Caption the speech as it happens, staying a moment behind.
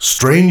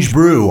Strange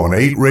Brew on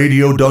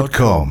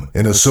 8radio.com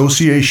in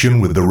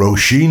association with the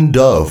Roisin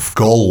Dove,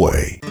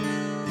 Galway.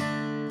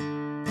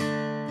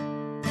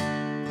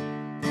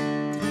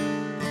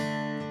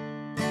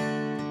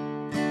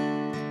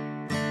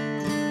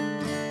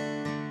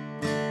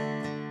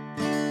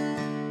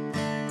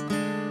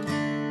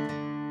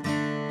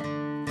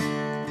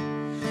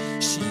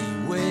 She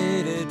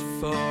waited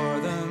for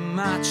the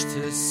match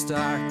to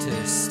start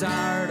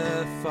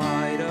a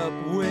fight up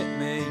with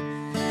me.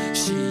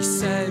 She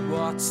said,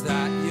 "What's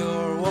that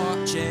you're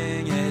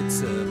watching?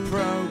 It's a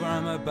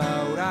program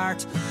about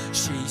art."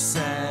 She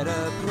said,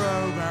 "A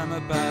program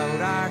about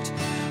art."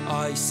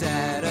 I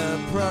said, "A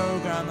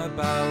program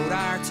about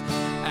art."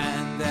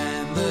 And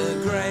then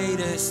the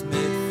greatest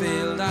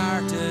midfield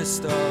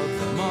artist of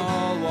them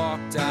all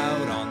walked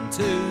out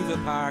onto the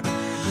park.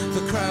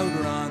 The crowd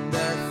were on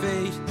their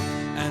feet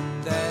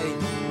and they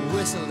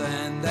whistled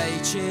and they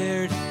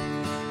cheered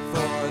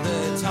for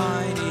the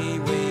tiny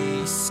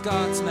wee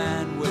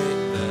Scotsman with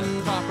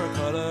the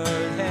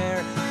copper-coloured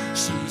hair.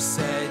 She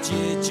said,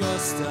 "You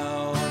just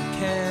don't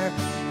care,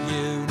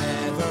 you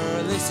never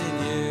listen,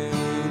 you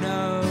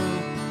know."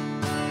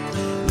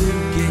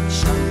 Luggage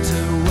to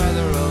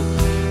Wetherell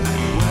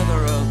and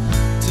Wetherell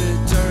to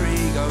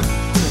Dorigo.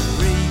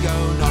 Dorigo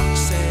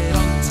knocks it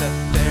onto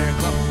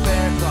Fairclough.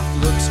 Fairclough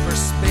looks for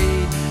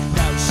speed.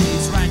 Now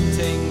she's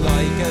ranting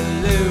like a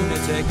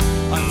lunatic.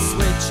 I'm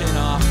switching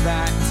off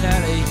that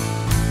telly.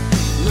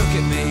 Look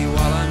at me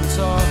while I'm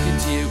talking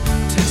to you.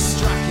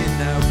 Strachan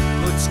now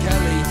puts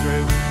Kelly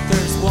through.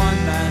 There's one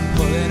man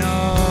pulling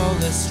all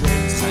the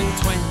strings, and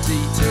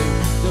 22,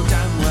 though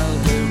damn well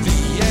who.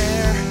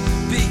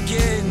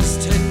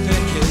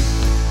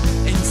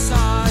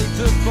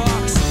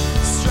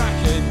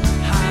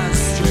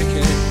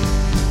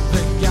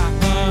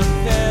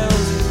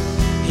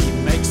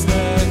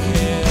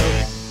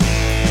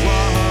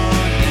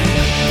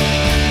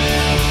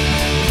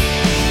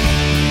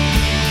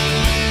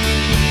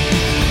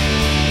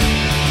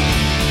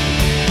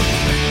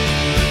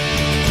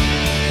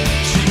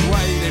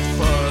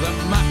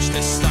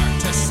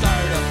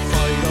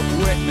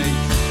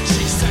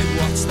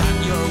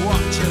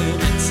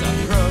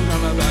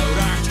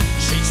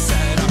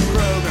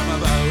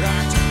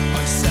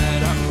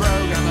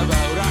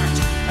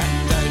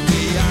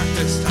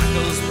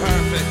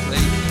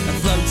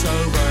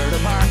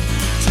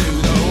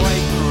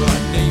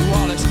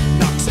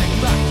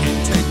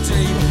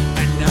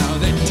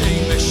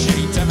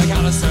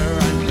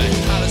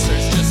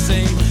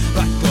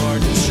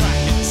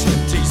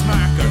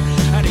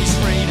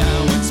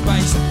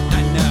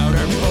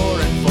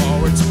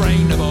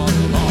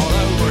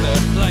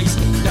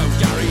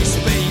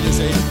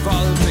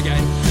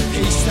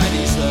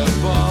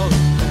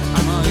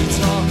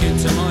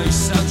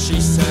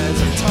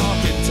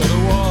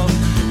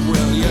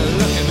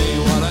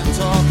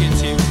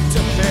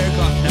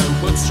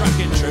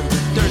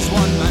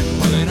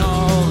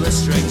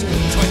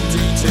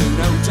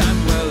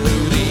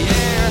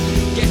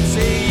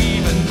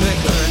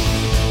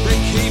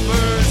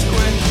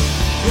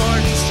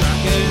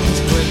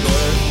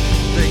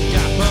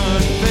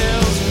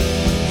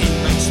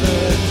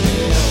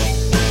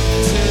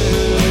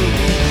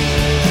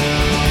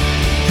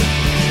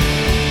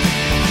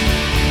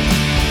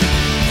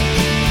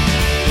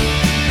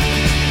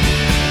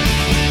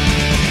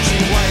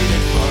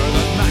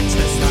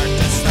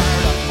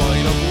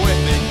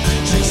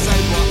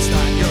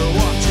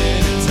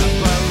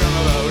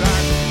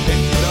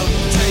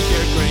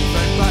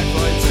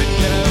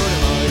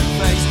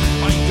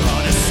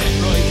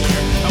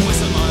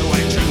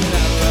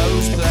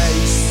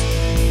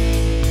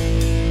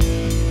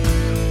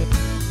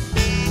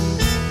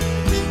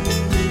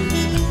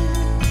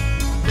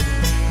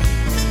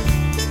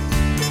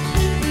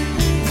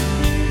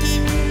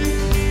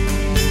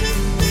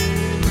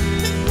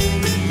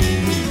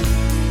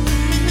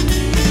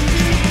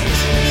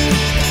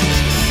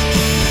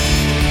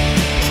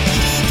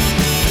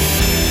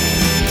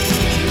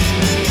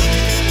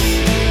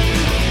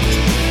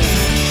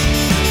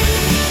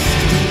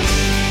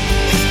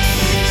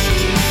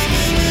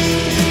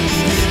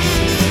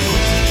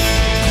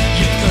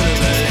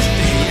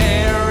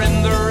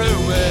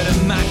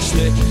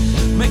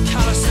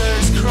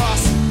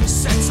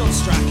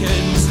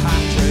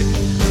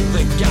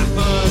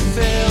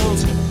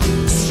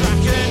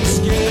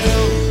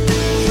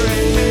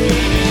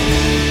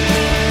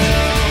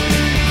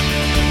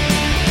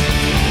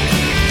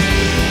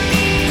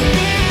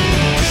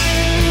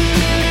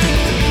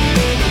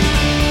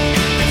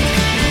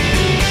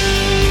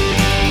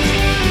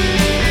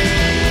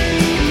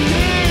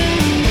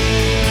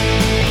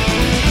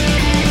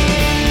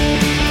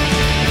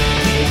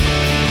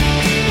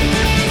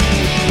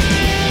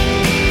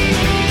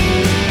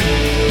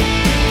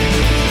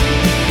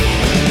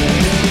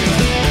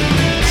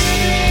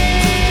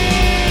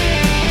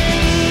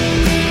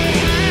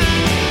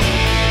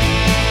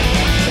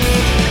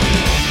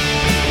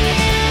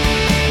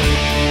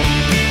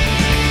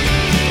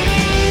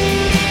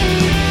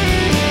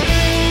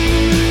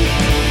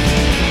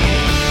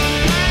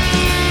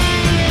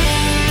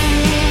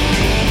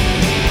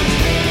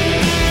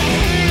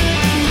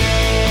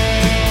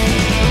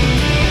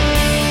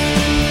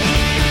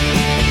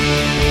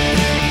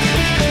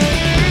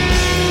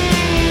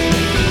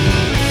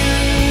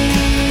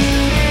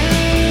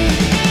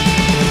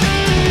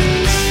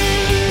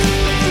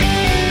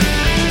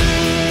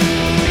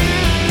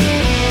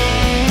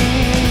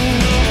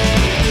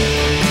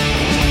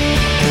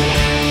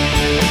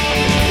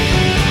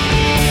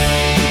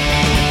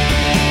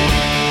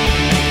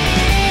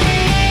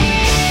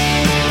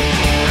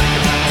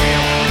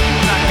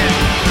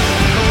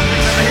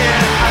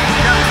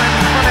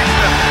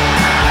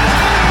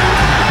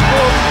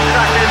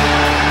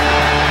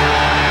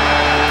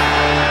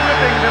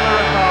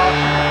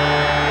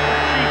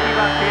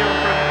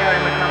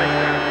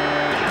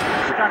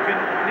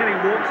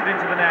 walks it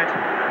into the net,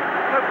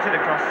 pokes it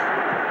across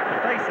the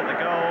face of the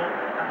goal,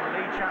 and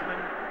Lee Chapman.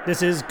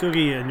 This is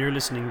Googie, and you're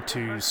listening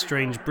to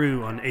Strange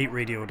Brew on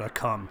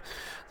 8radio.com.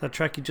 That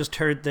track you just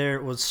heard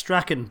there was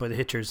Strachan by the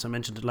Hitchers. I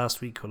mentioned it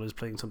last week when I was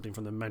playing something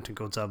from the Mountain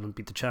Goats album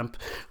Beat the Champ,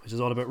 which is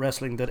all about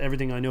wrestling. That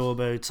everything I know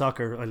about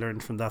soccer I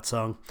learned from that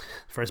song.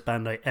 First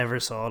band I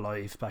ever saw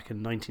live back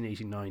in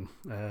 1989.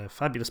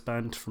 Fabulous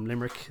band from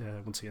Limerick.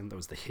 Once again, that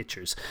was the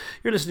Hitchers.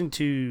 You're listening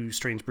to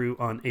Strange Brew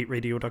on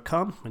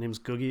 8radio.com. My name is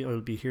Googie. I will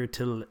be here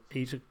till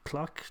 8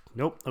 o'clock.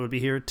 Nope, I will be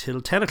here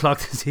till 10 o'clock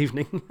this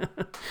evening.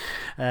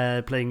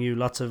 Playing you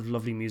lots of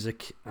lovely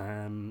music.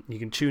 You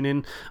can tune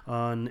in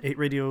on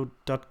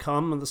 8radio.com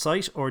on the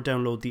site or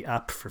download the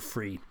app for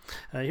free.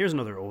 Here's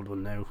another old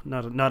one now,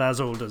 not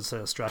as old as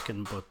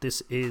Strachan, but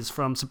this is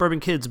from Suburban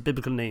Kids,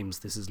 Biblical Names.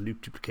 This is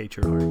Luke Duplicate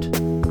Your Heart.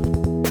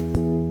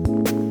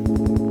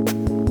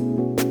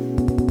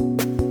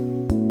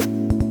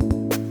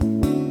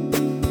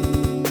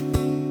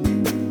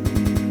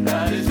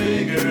 That is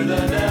bigger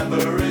than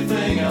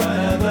everything I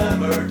have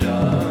ever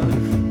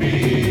done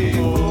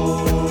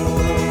before.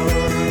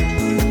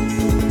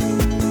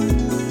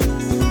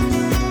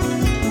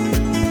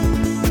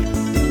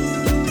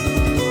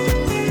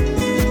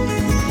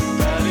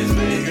 That is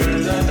bigger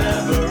than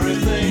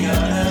everything I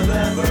have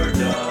ever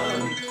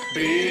done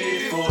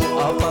before.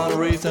 I found a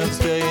reason I'm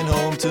staying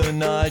home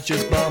tonight,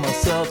 just by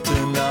myself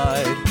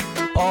tonight.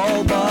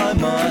 All by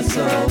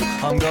myself,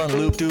 I'm gonna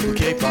loop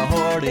duplicate my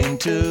heart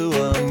into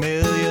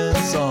 1,000,000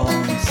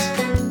 songs.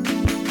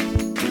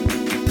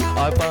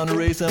 I found a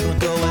reason I'm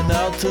going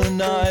out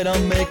tonight,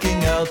 I'm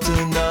making out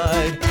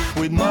tonight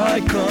with my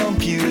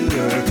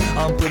computer.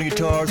 I'm putting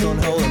guitars on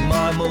hold and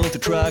my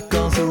multi-track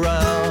comes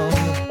around.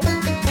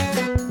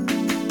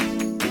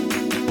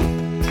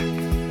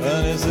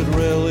 And is it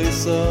really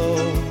so?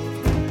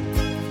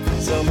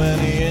 So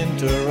many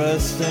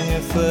interesting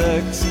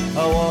effects.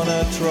 I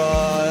wanna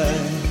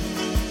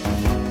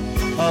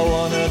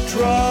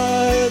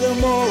try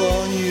them all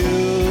on you.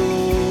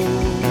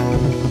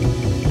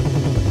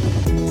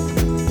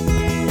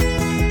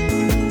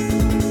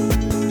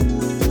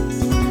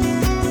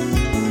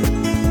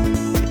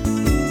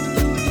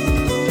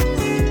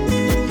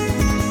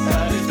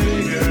 That is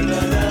bigger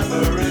than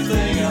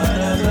everything I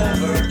have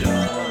ever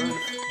done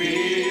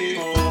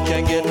before.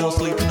 Can't get no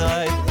sleep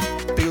tonight.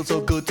 Feels so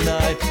good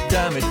tonight,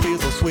 damn it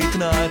feels so sweet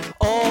tonight.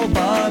 All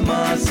by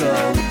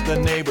myself, the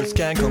neighbors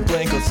can't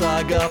complain cause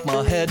I got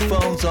my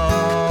headphones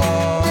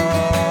on.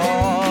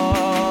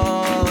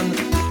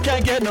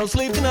 Can't get no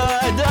sleep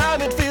tonight,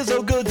 damn it feels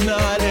so good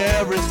tonight.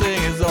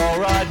 Everything is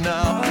alright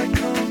now.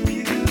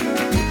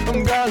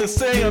 I'm gonna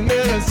sing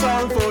 1,000,000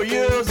 songs for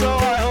you, so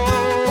I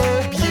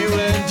hope you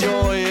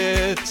enjoy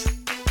it.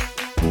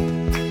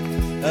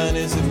 And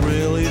is it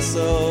really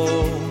so?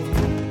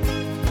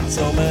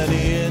 So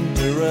many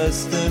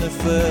interesting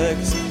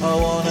effects. I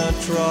wanna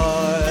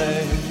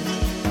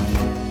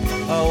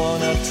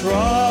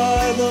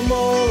try them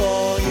all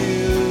on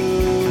you.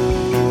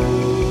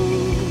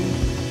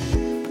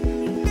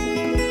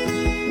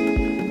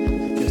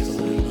 Just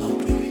a little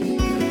heartbreak,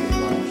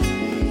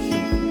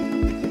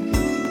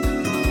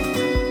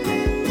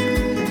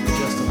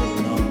 just a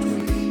little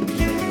heartbreak, make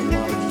your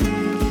life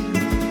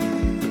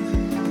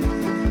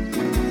unique.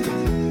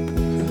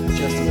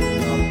 Just a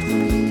little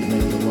heartbreak,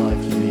 make your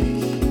life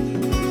unique.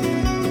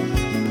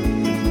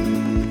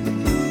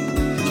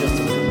 Just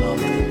a little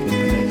heartbreak,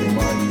 make your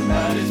life unique.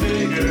 That is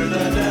bigger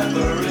than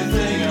everything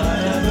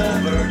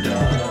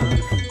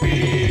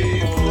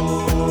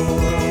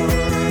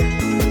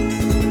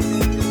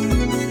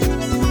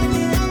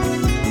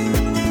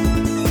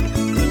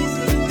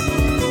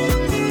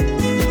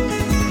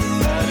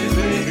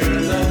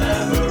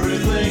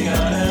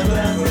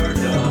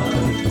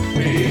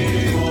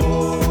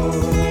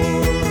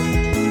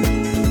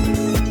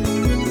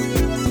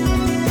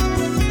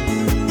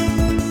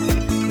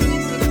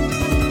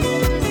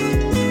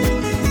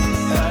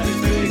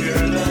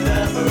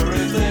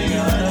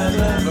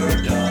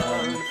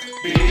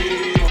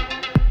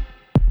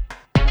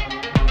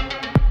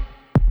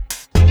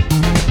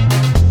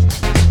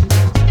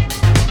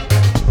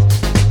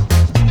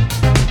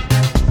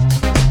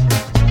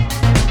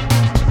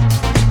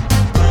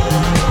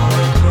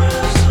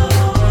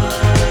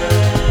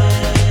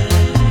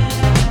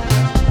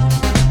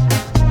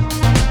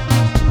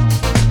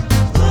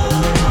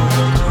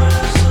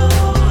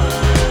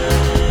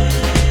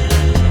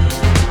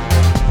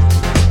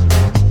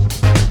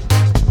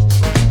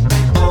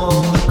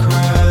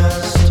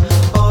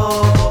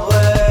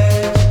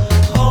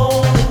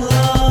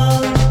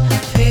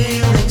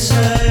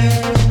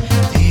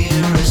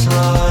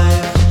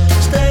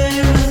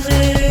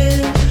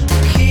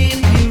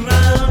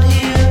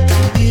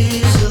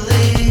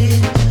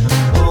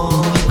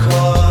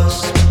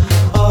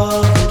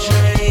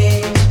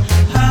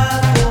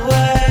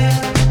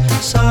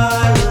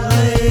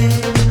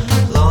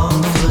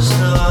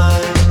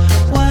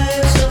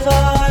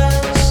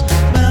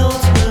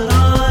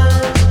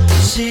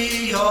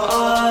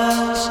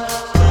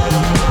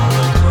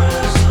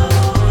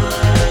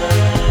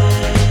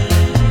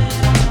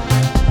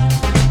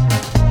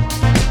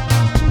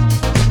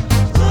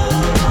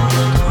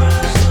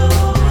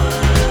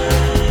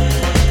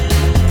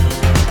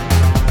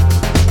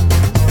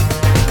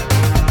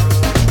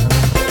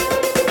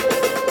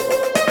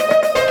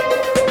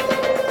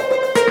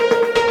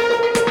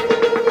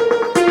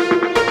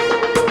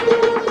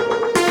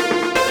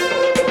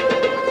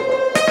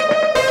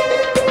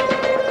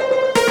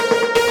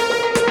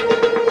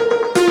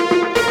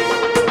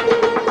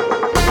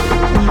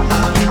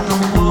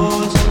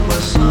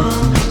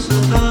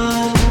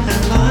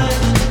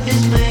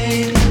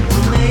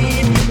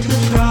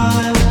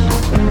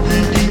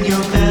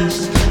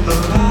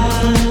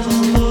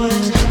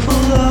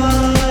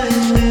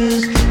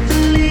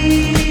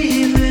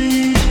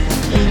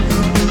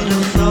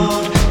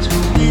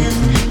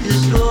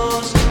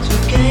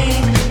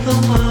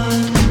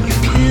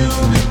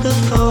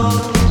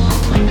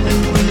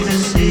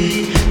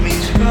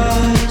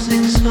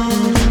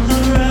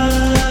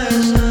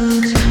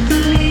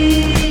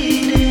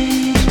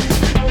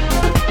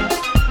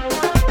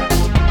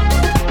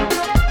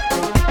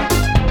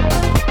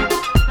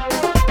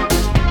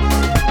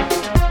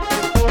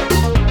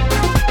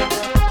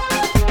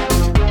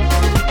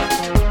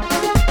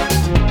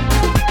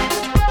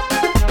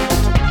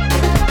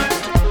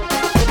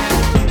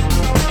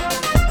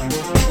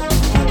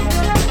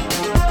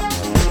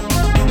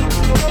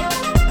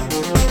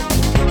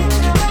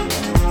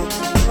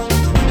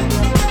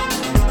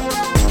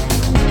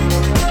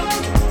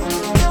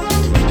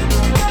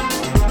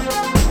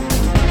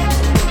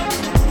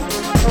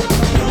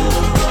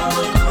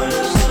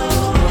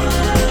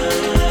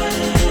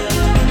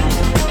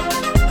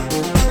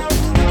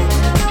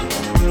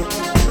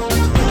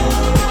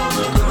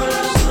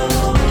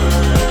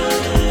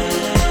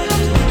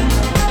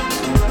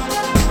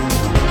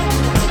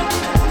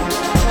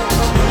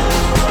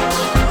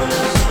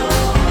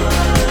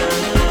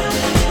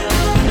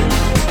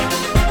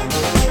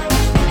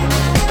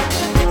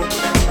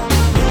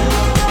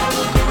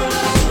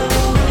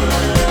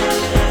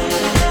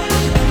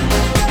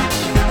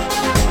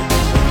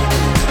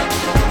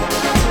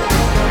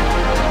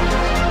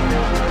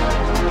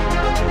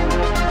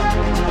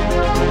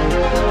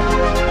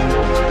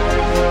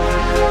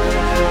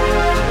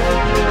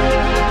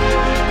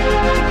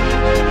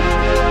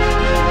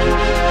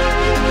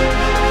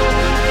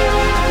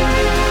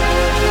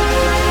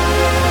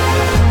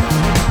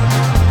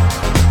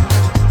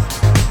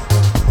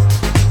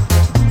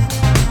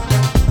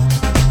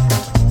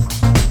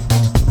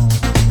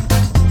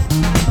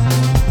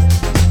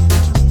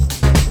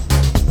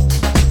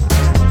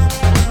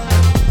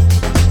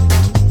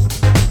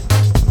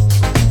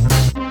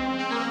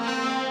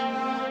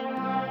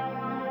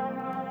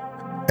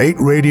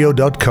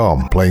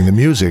 8radio.com, playing the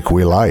music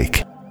we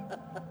like.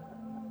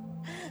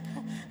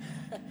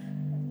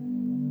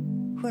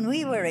 When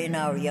we were in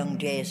our young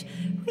days,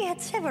 we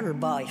had several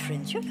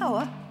boyfriends, you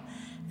know,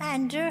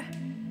 and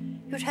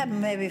you'd have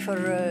them maybe for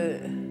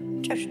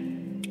just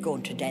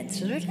going to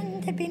dances with,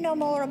 and there'd be no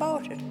more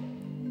about it.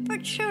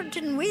 But sure,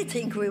 didn't we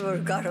think we were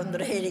got under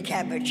the Haley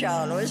Cabbage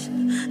always?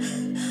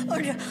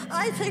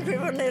 I think we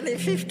were nearly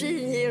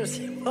 15 years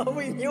before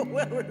we knew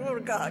where we were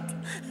got.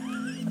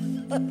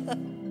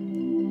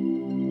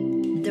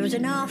 There was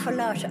an awful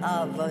lot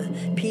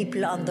of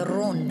people on the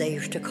run, they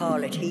used to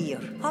call it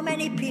here. How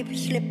many people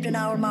slipped in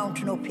our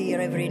mountain up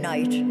here every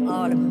night?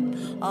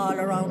 All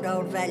around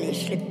our valley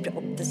slipped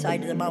up the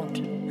side of the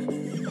mountain.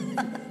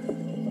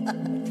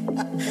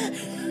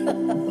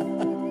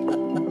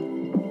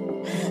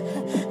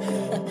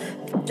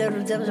 There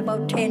was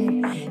about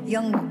 10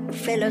 young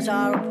fellas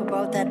all up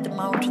about that the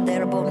mountain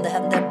there above. They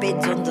had their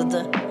beds under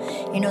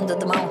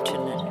the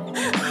mountain.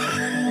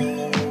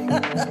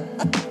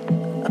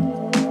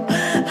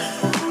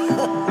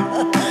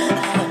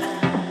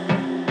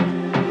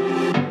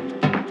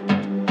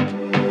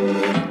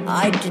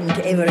 I didn't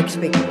ever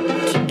expect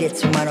to get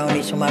someone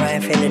I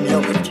fell in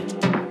love with.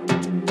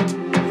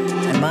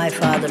 And my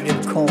father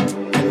did come,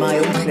 and my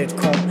uncle had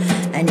come,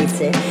 and he'd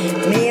say,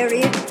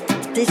 Mary,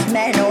 this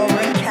man over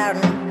in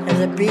Carron has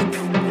a big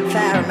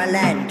farm of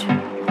land.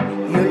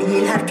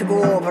 You'll have to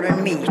go over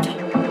and meet.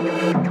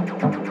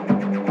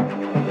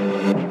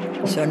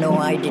 So no,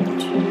 I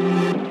didn't.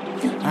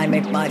 I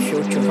met my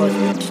future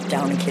husband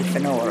down in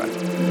Kilfenora,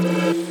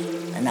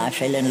 and I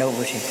fell in love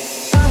with him.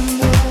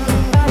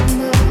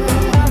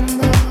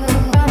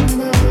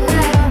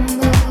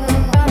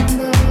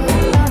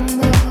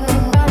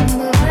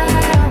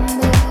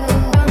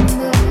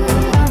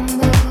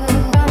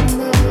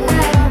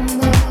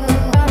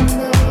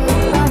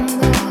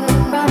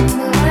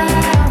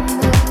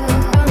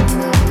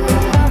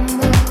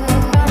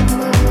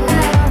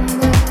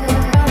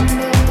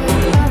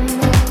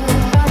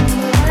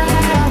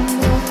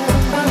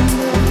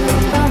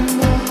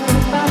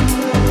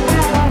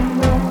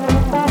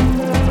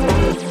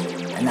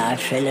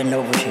 Fell in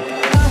love with him.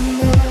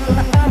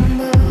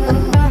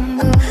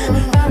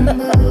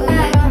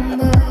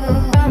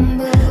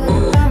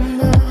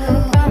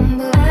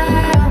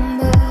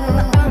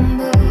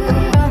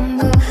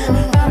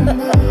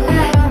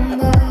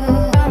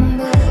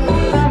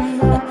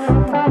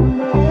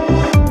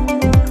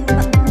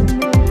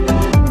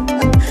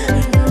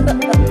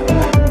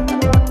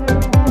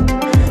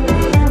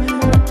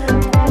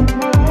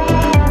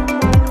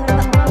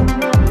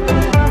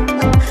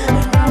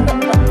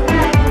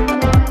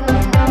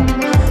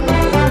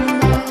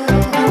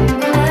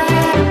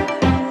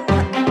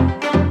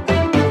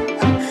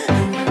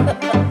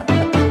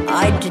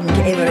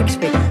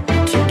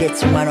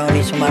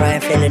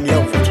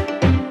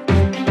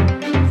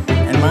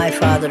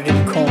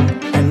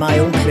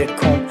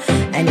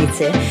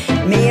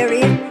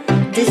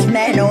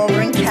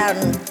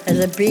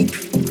 Big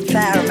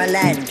farm of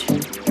land.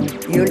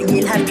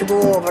 You'll have to go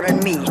over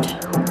and meet.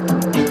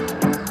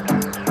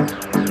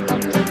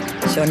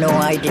 So no,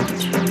 I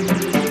didn't.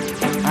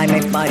 I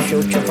met my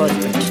future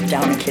husband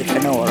down in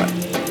Kilfenora,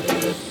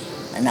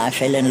 and I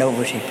fell in love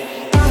with him.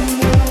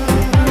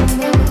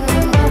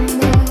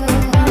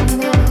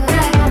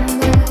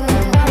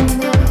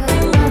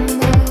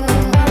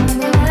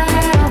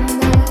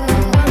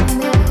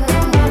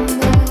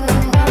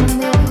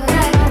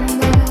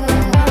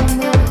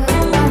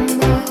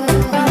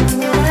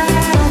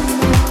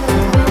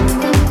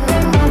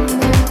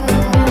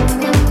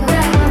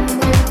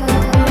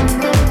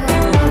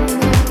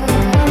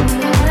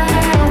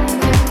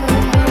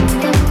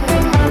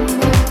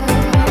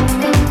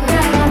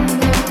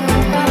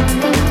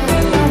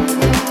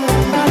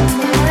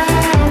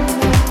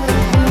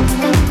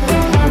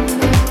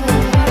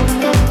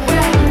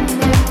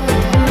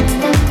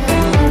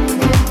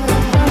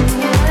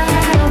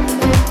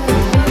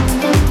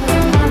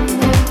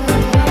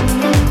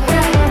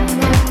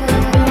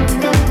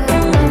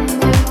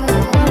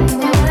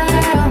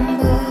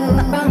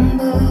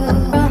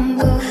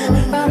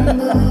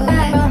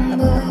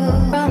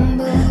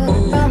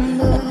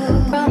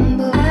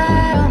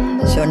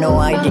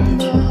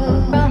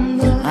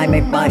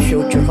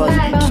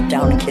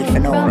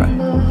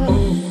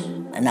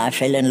 I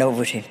fell in love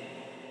with him.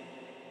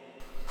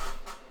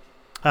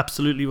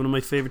 Absolutely one of my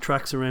favourite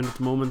tracks around at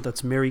the moment.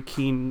 That's Mary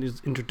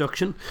Keane's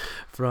introduction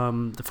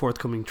from the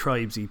forthcoming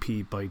Tribes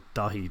EP by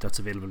Dahi. That's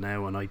available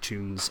now on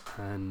iTunes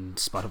and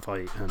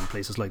Spotify and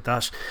places like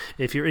that.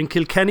 If you're in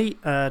Kilkenny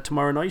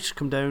tomorrow night,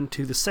 come down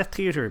to the Set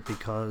Theatre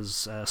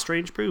because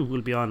Strange Brew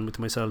will be on with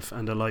myself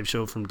and a live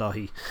show from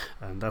Dahi,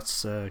 and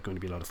that's going to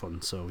be a lot of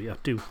fun. So yeah,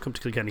 do come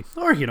to Kilkenny,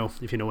 or if you know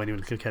anyone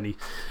in Kilkenny,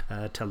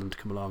 tell them to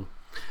come along.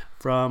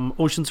 From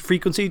Oceans of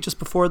Frequency, just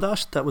before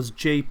that was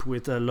Jape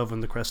with Love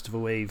on the Crest of a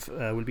Wave.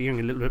 We'll be hearing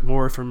a little bit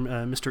more from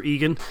Mr.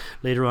 Egan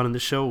later on in the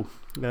show.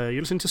 You're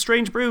listening to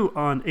Strange Brew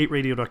on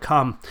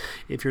 8radio.com.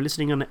 If you're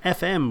listening on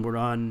FM, we're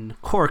on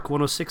Cork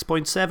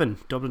 106.7,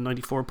 Dublin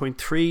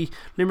 94.3,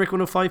 Limerick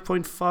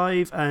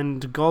 105.5,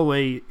 and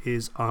Galway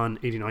is on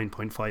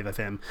 89.5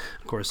 FM.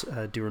 Of course,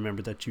 do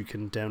remember that you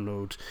can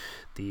download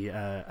the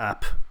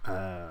app,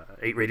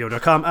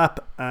 8radio.com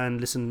app, and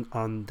listen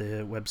on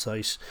the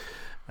website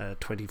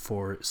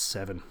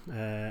 24/7.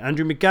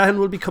 Andrew McGahan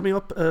will be coming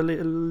up a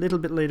little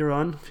bit later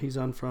on. He's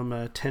on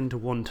from 10 to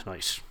 1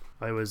 tonight.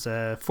 I was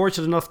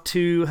fortunate enough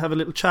to have a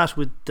little chat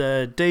with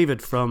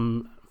David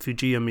from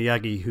Fujia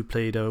Miyagi, who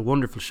played a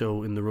wonderful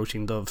show in the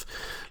Roisin Dove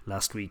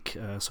last week.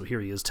 So here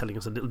he is telling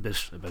us a little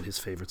bit about his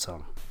favourite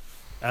song.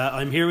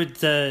 I'm here with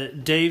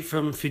Dave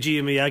from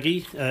Fujia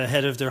Miyagi,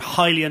 head of their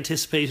highly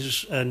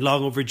anticipated and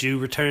long overdue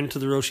return to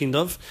the Roisin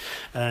Dove,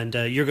 and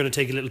you're going to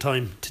take a little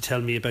time to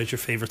tell me about your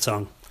favourite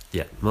song.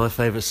 Yeah, my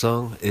favourite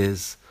song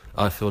is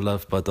I Feel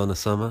Loved by Donna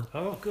Summer.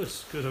 Oh, good.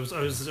 I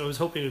was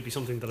hoping it would be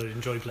something that I'd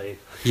enjoy playing.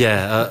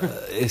 Yeah,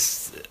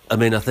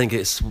 I think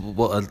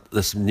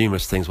there's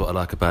numerous things what I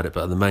like about it,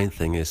 but the main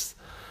thing is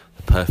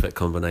the perfect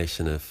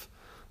combination of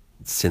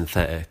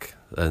synthetic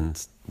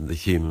and the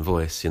human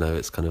voice.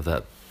 It's kind of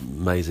that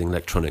amazing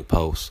electronic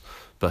pulse,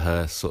 but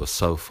her sort of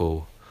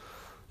soulful,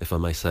 if I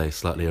may say,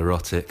 slightly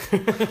erotic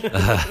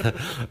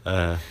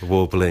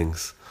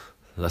warblings.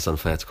 That's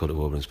unfair to call it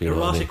warblings.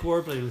 Erotic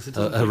warblings.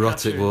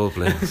 Erotic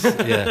warblings.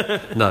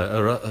 Yeah.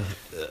 No.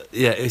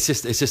 It's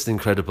just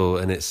incredible,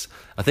 and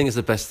I think it's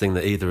the best thing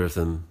that either of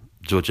them,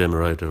 George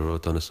Moroder or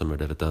Donna Summer,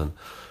 had ever done.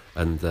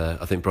 And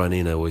I think Brian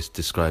Eno always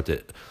described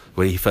it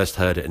when he first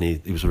heard it, and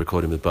he was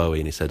recording with Bowie,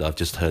 and he said, "I've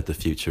just heard the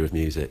future of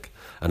music,"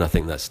 and I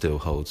think that still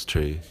holds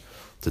true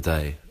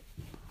today.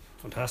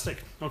 Fantastic.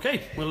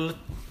 Okay, well,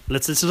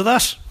 let's listen to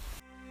that.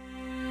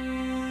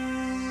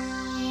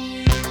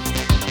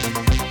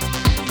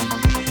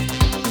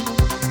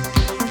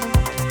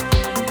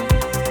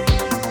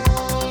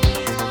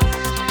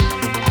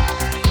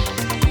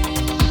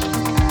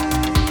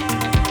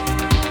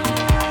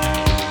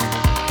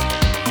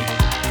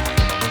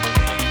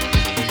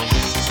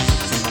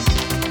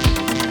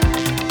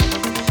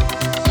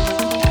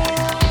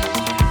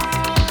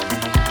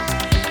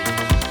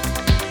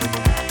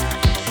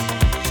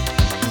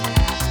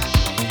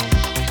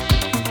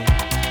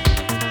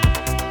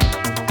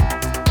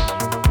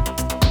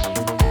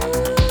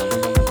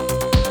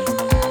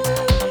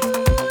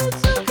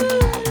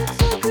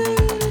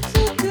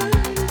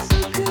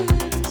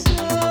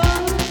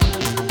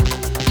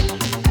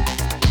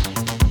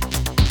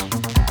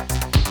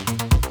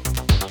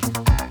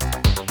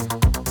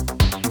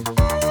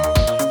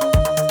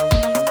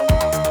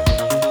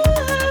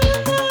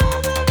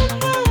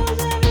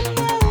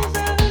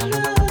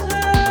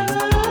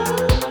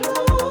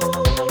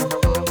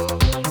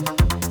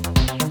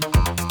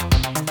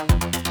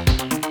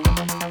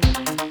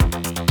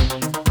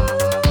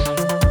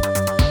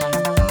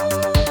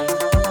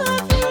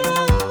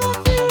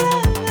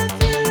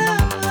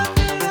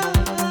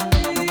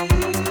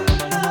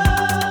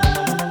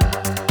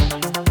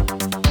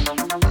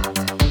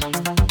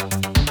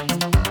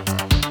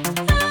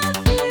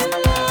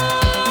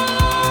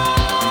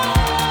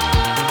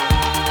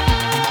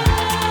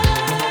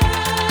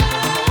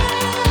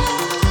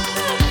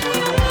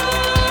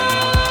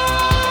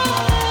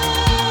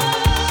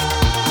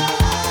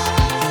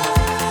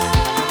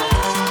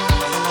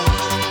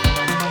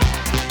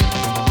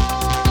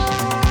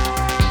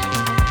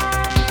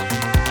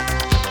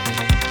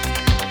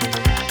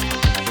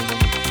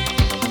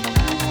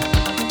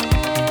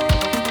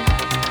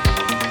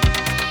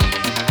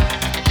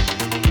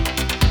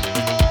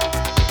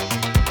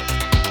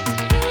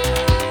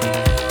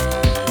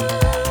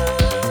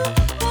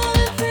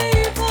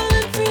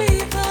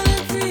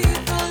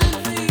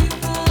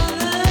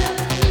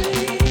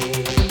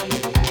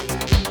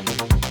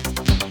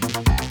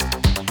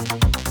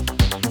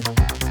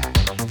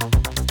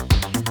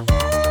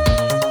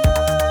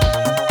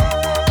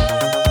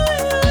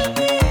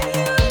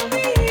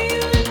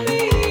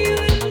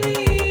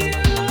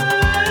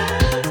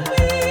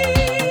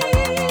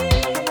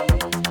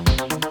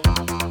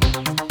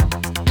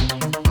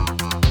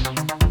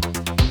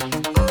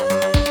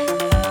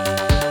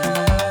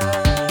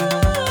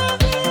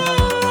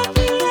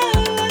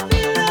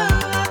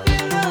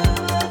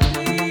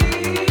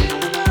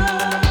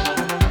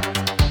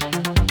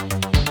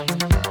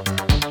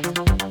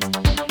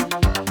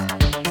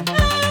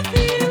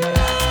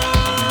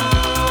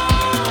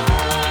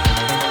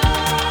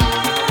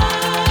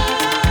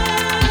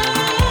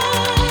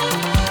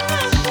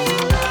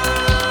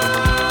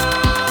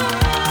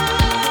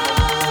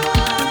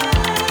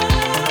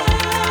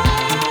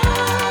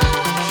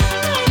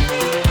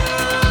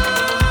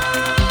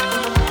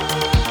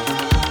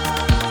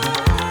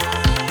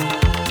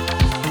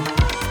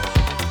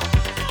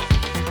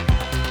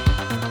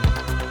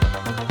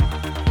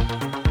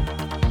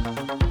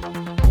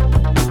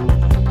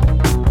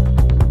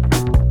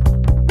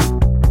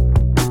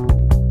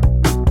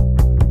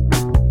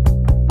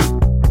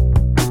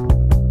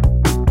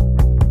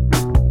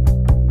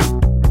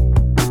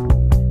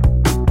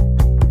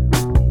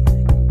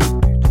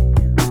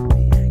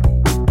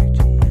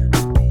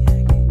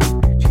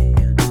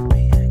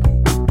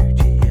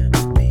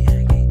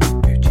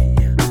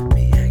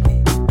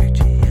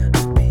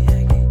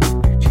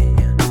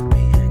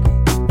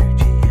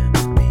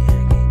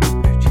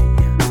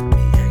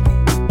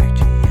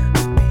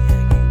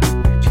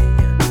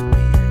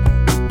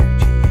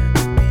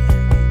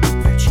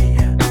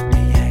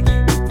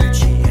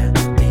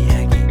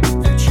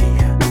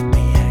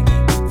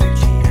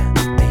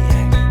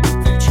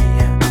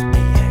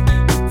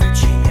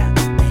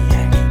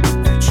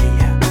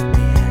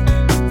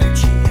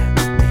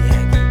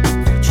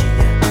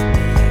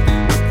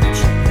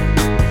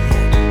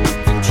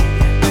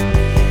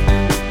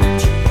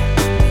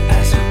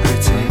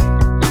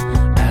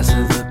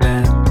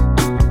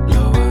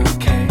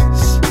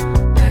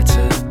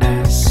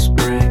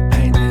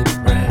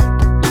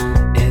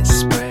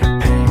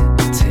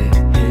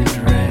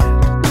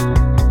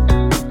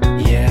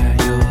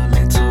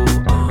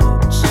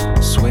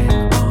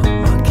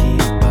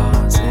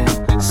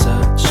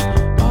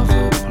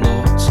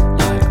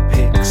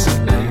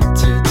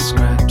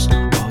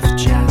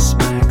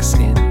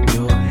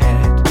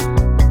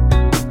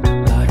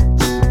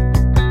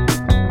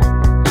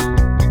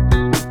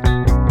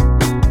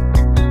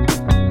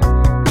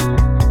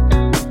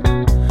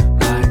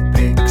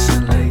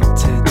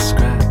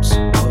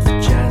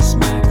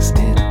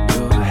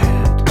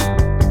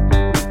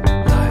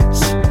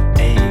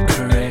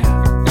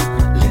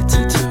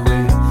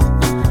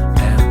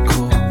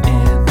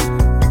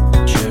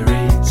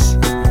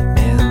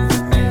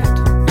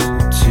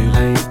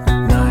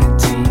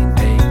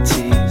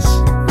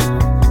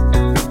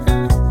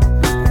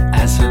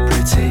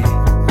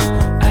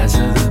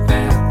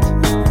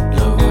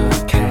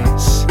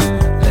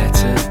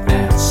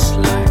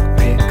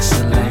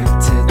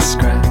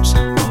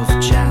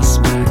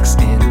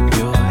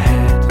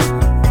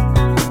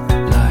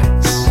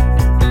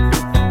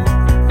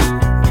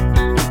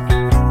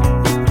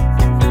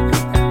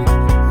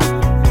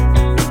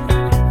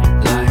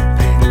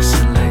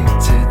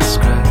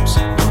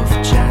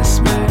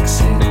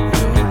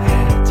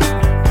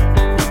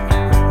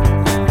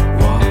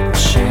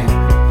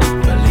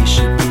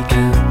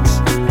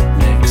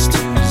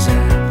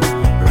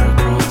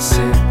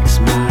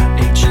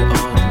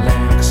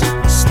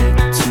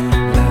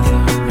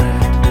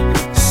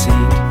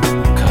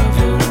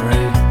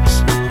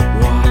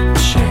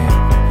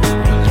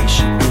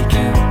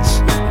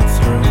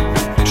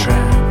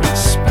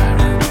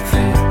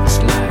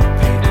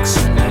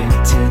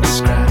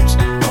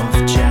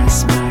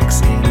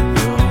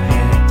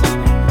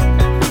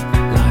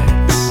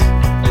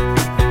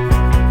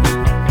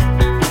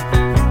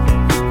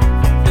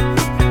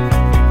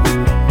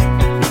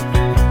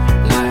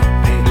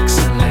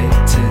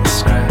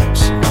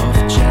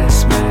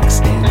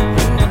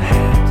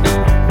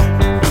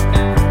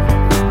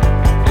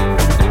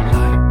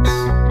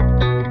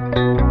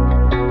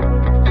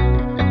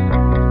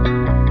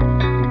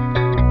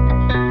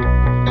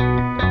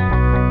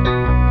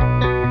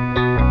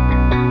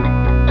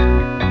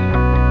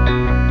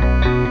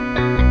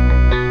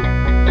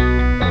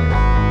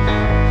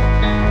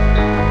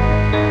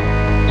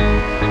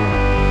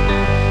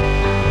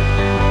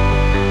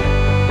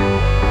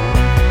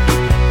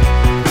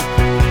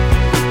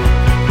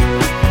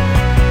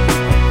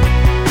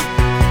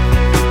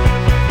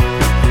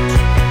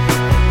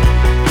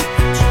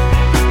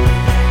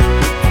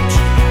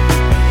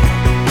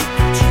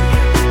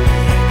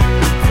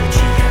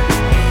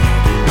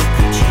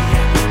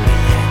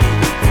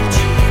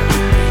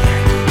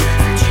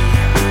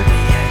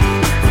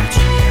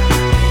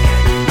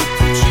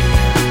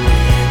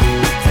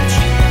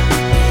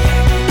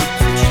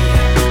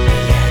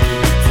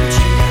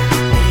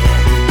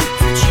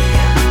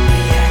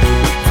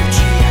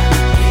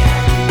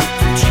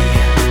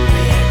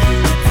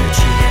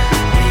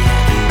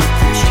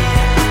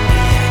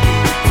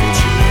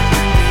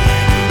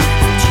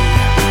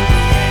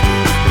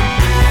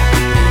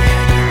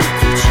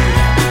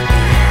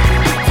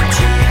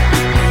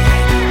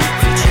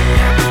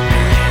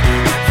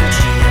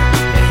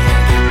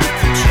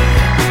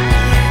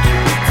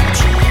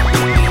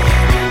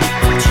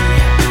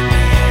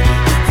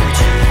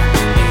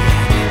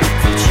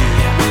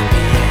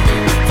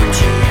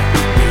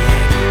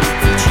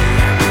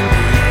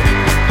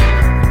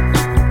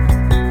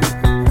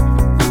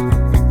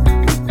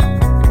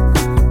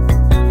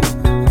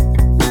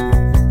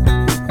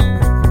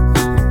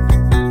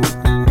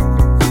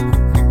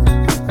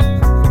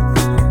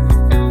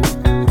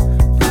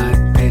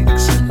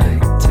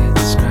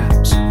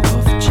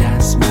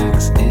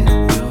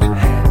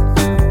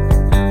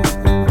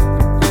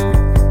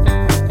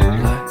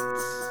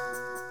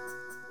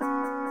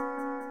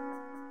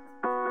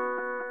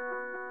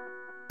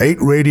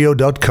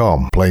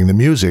 8radio.com, playing the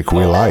music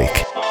we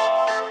like.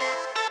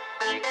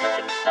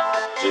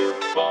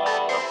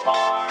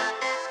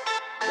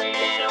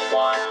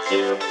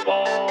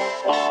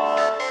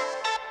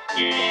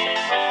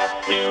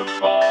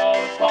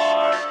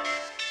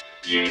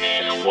 You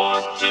didn't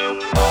want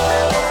to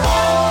fall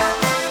apart.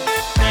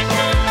 We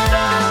could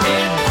not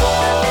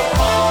fall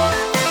apart.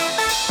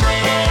 We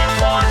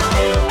didn't want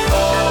to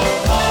fall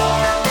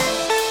apart.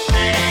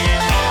 We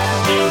didn't have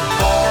to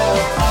fall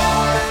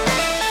apart.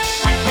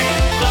 We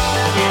could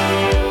love you.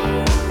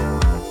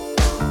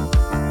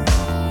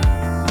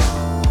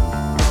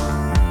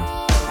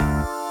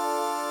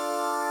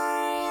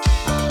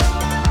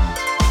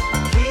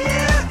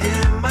 Here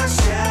in my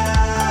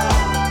shell,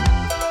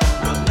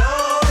 but no,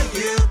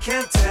 you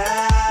can't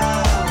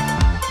tell.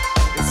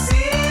 It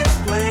seems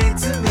plain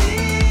to me.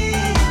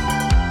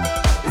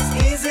 It's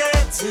easy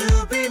to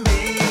be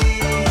me.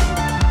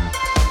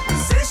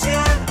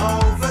 Position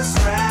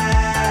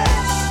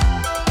overstretched.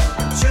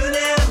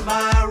 Tuning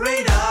my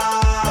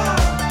radar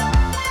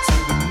to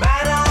the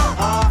metal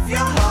of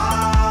your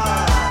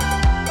heart,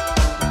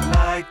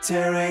 like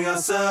tearing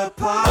us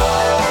apart.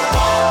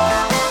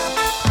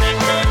 We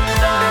could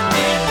not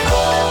be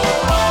fall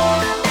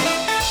apart.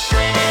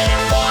 We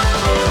didn't want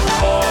to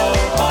fall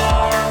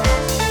apart.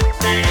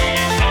 We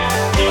didn't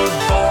have to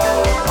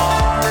fall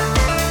apart.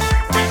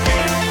 We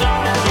could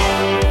love you.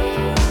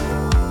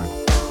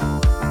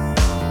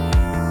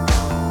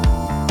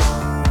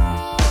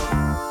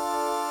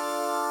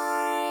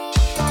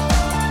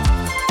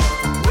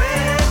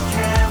 When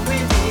can we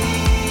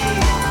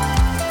meet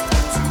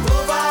to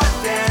move our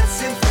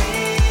dancing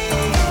feet?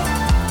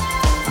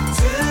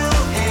 Two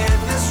in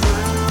this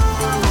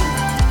room,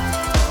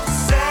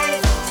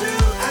 safe to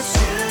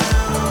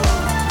assume.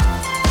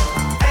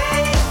 A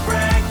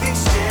frank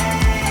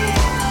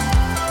exchange,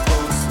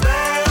 both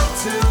spell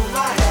to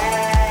my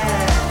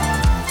head.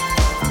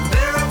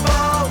 Mirror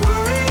ball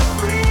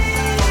worry-free,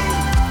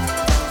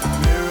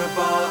 mirror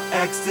ball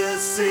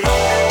ecstasy.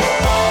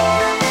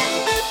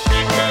 We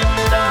could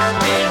not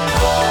be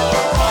fall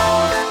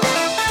apart.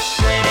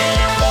 We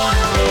didn't want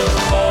to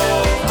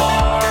fall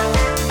apart.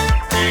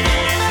 We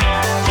didn't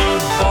have to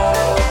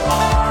fall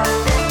apart.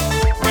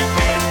 We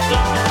could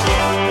love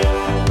you.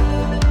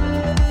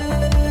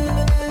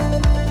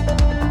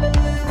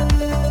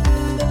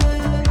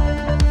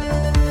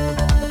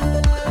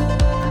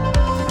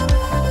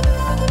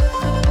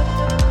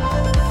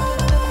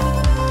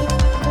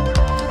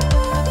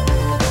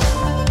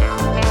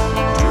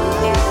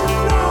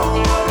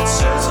 It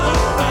says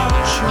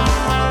about you.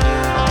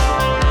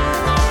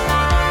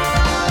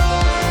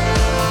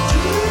 Do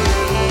you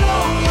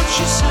know what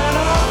she said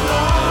out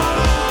loud?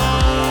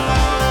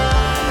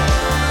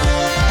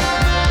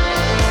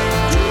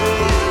 Do you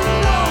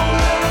know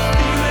that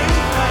feeling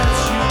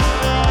past you?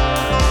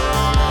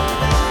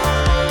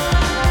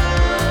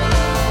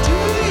 Do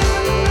you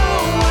know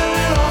when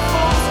it all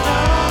falls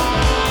down?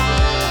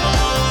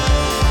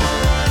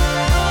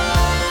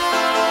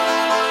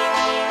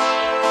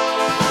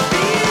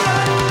 Feel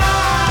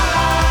alive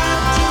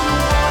to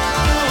what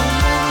the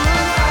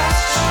woman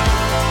asked you.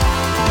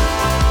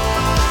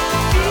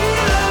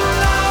 Feel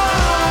alive,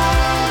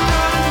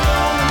 not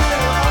knowing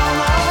we're on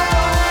our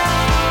own.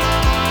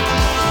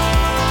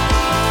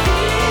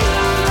 Feel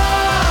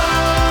alive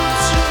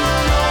to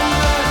know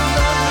that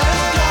love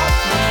has got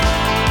me.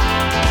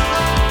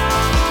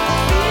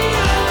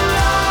 Feel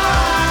alive,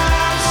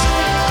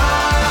 say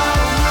I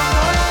will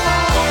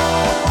not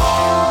fall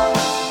apart.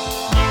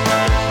 You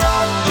could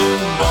not do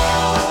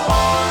fall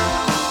apart.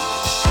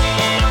 We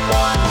didn't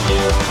want to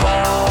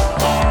fall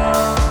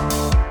apart.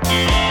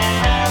 You didn't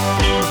have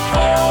to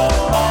fall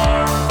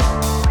apart.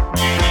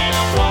 You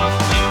didn't want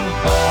to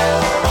fall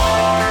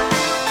apart.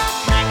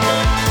 We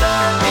could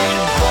not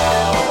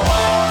fall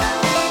apart.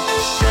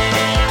 We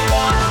didn't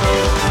want to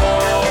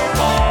fall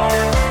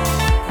apart.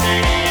 We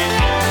didn't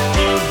have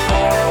to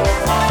fall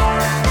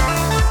apart.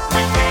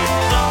 We could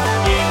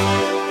love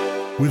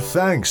you. With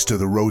thanks to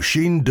the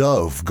Roisin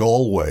Dove,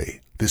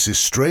 Galway, this is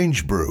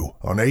Strange Brew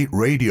on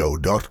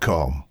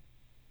 8radio.com.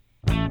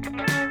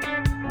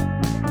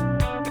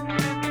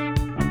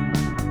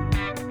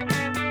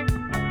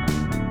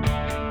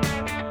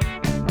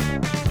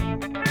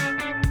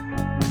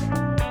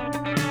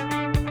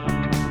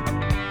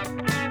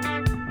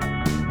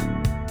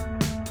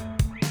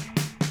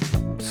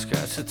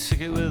 Scratched a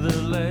ticket with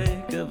a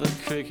leg of a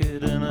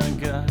cricket, and I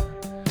got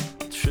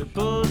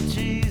triple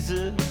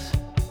Jesus.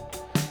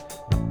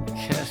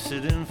 Cashed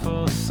it in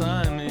for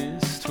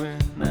Siamese twin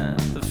at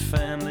the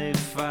family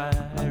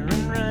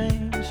firing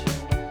range.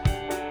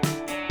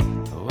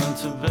 I went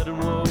to bed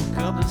and woke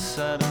up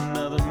beside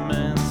another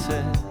man's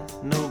head.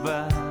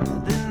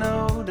 Nobody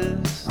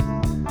noticed.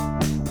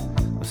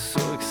 I'm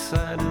so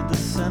excited, the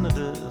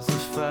senators, the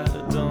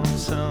fighter, don't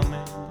tell me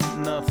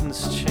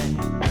nothing's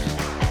changed.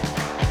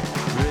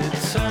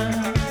 Return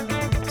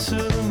to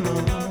the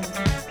moon.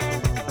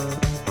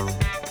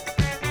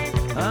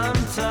 I'm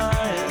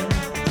tired.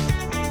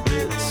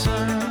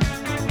 Return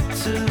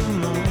to the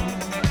moon.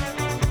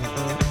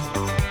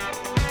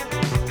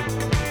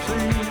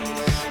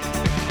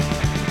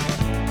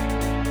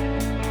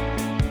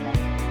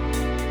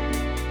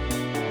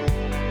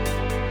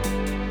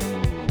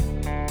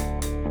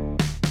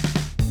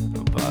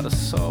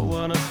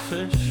 want a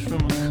fish from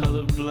a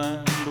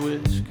colorblind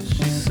witch, 'cause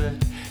she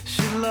said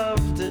she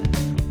loved it.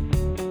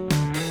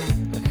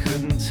 I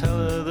couldn't tell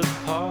her the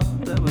part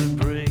that would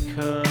break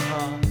her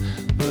heart,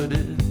 but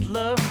it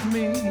loved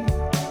me.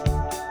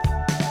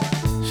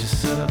 She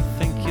said, I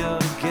think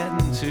you're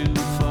getting too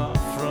far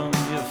from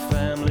your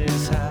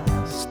family's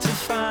house to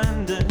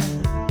find it.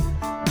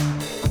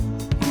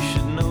 You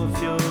should know if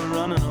you're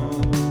running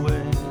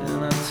away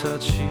and I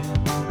touch you,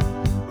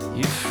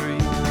 you freeze.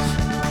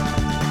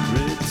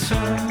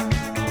 Return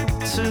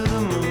to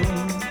the moon.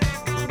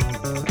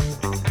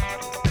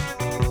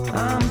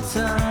 I'm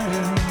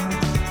dying.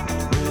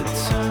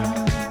 Return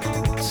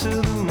to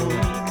the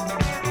moon.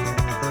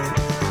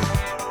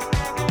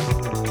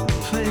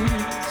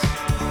 Please.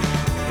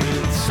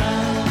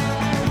 Return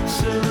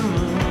to the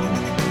moon.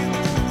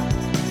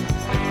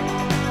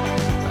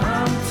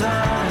 I'm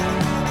dying.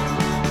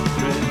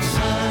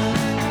 Return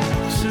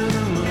to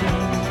the moon.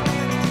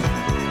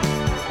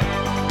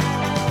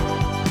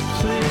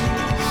 Please.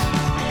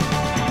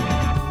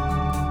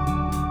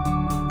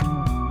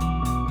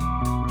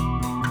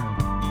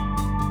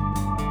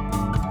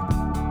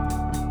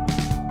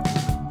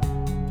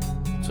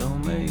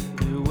 Don't make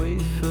me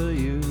wait for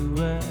you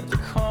at the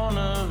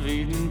corner of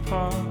Eden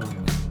Park.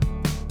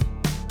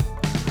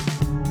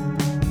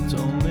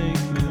 Don't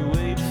make me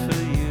wait for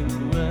you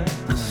at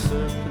the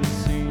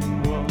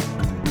Serpentine Walk.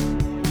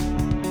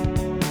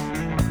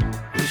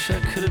 Wish I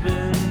could have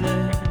been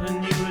there when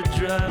you were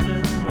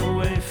driving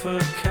away for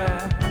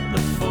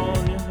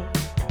California.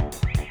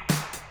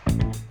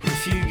 If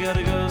you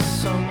gotta go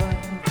somewhere,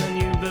 then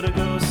you better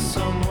go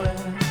somewhere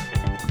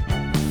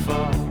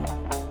far.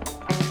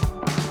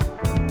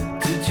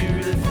 Did you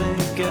really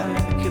think I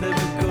could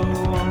ever go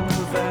on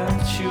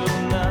without you?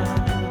 I'm not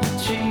a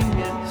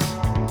genius.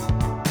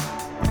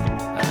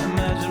 I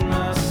imagine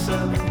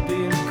myself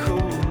being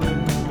cool in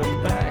the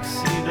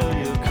backseat of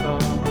your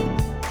car.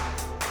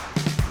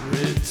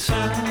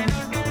 Return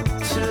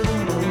to the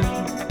moon.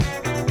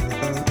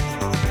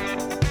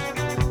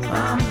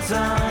 I'm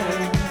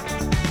dying.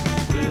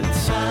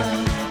 Return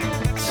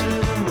to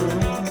the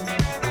moon.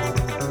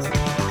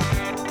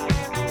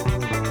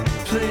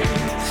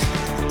 Please.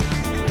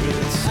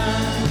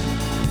 Return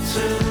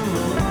to the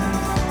moon.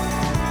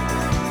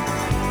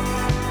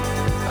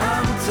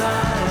 I'm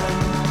dying.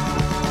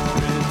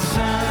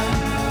 Return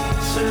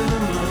to the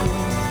moon.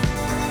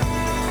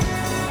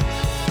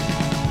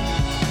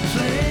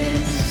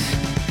 Please.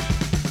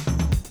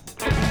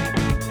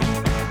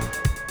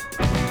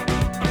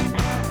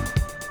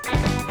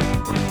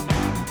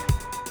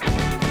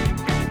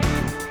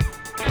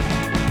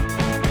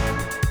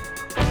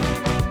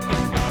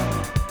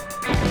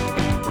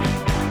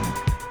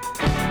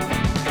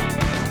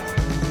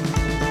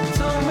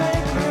 Don't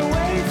make me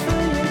wait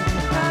for you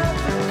at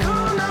the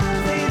corner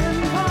of Eden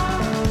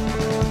Park.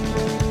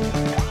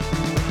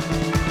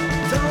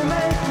 Don't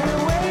make me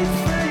wait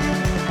for you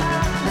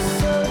at the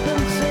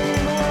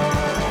Serpentine Walk.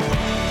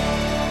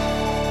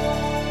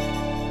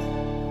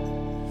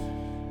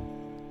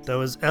 That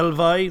was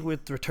Elvi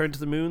with Return to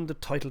the Moon, the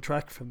title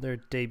track from their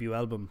debut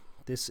album.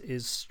 This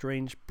is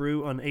Strange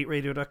Brew on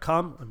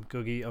 8radio.com. I'm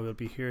Googie. I will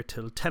be here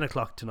till 10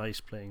 o'clock tonight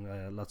playing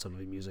lots of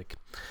live music.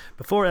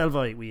 Before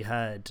Elvi, we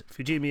had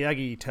Fujii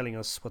Miyagi telling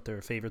us what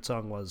their favourite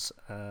song was,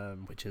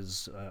 which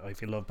is I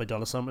Feel Loved by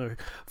Donna Summer,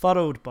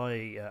 followed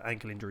by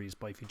Ankle Injuries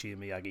by Fujii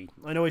Miyagi.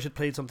 I know I should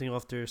play something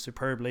off their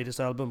superb latest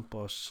album,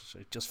 but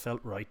it just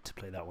felt right to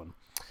play that one.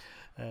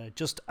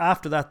 Just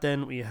after that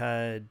then we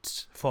had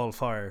Fall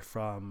Fire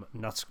from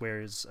Not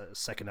Square's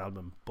second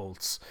album,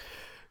 Bolts.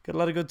 Got a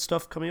lot of good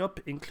stuff coming up,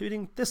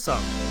 including this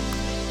song.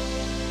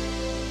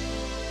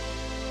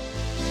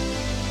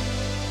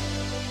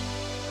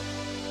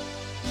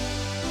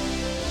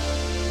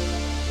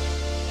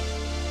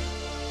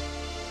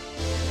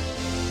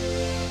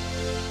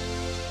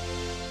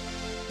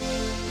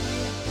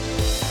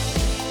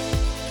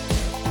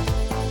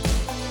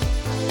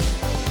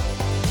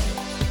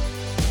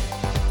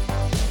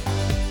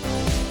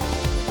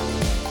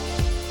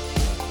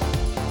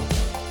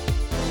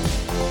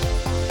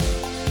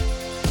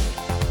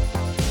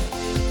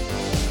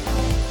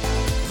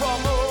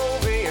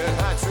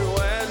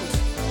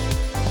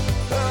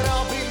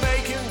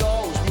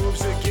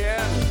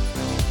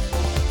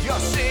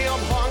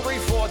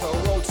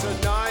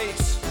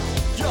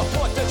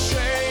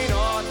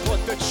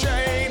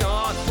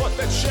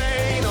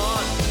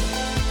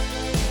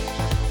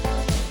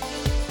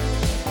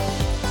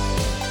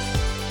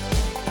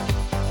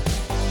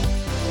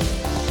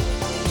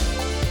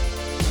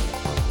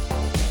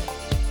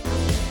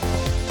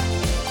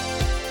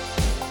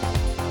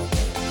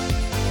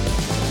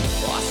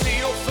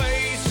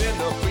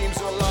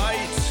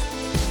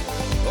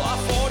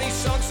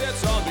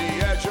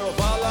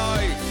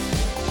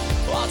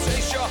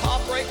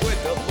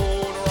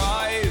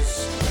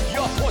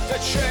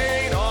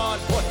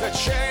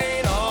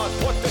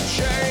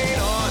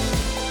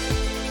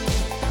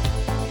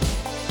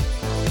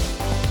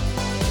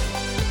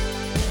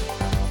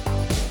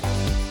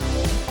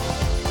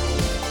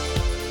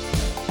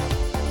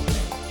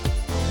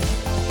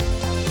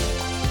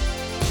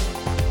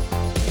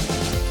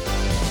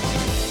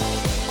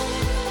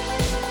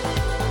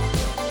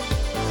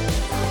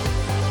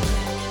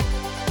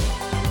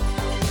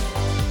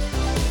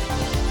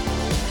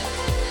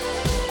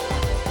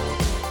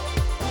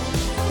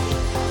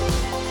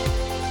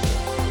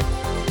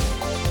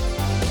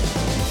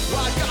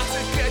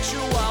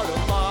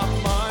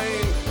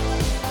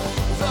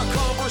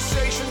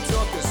 conversation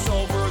took us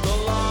over the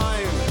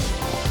line.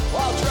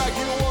 I'll drag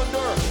you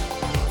under,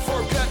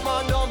 forget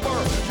my number.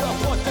 You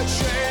put the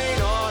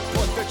chain on,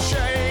 put the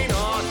chain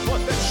on,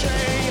 put the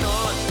chain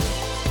on.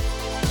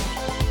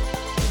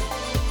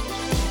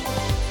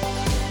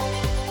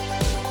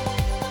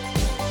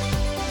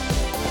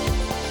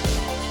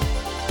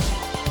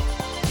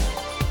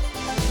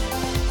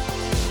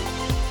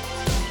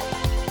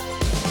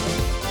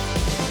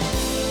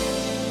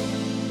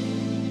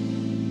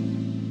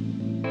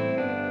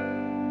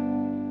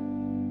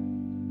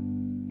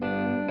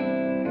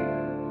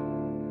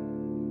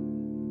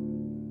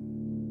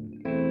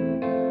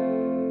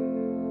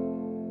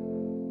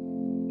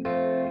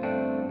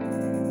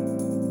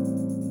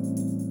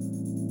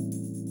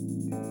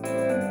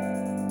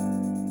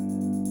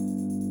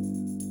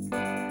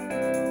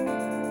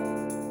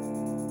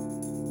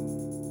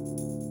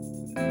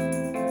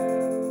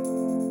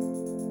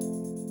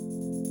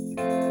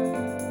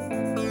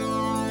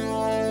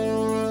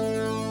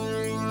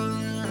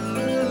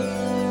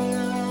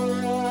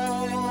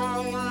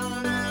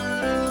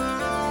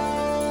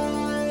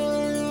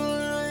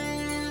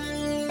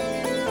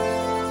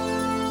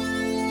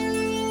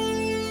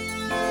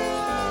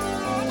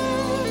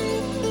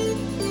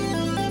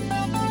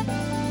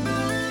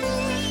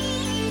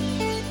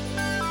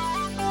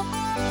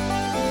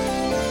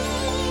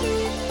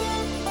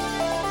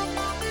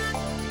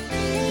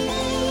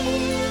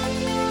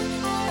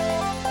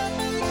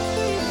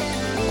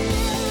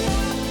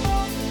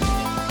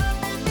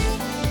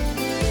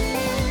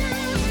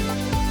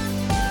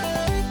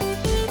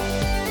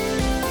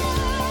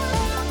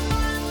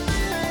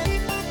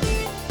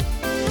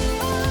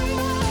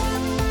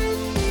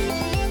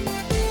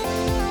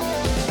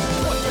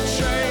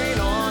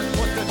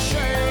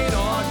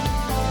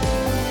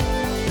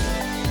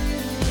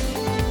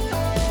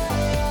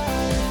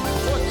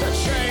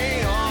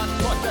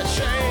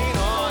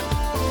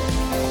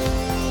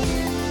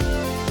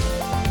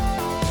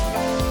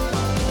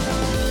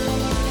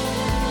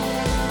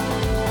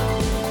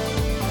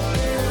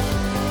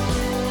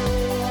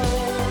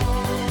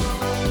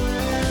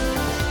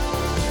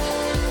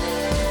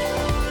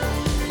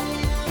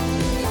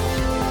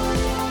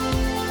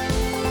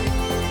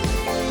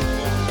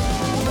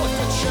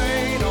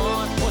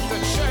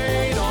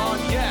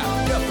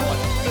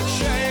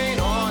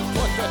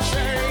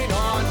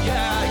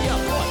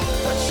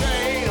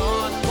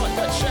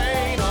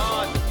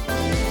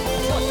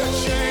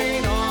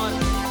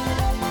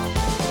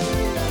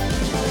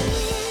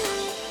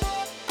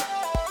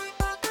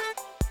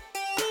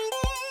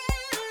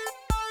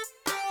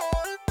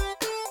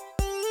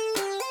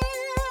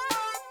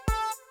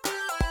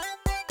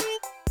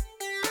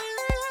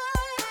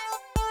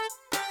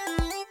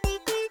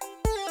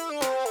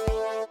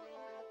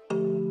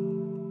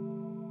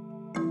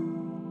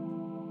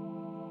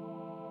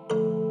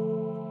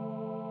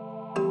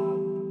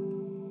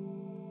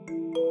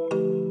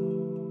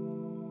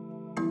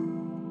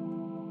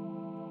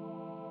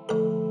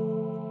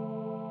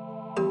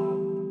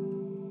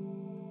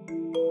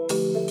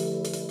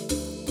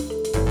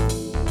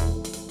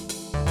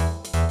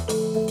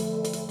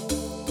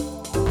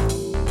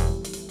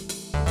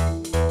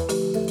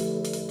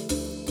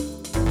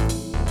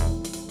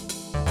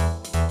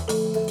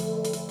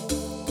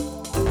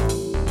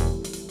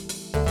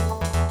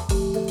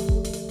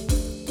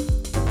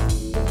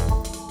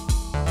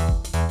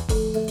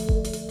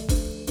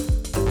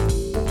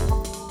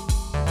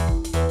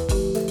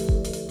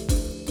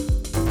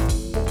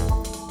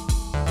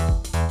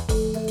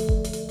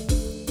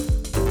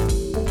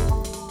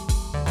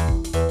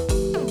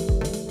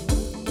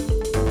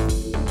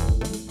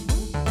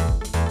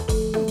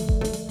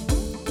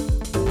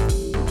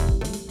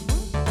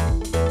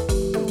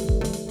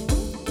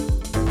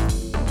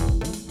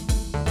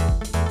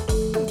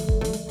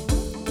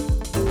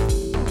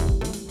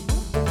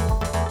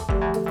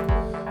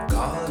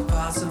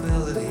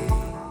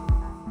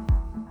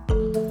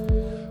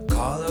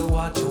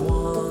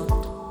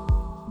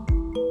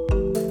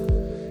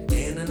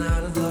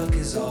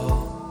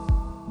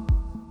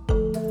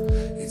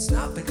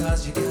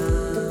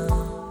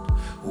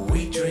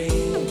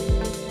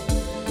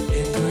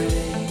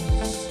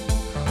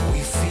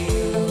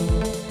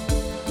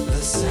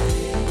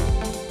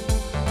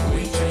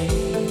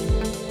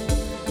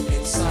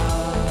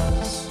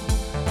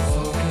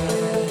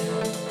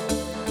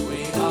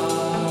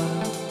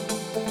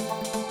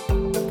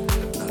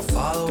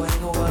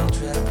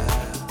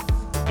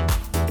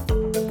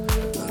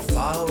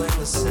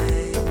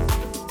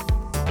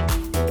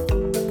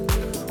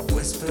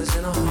 Whispers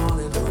in a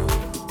haunted room,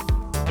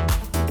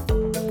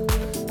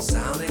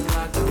 sounding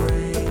like the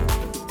rain.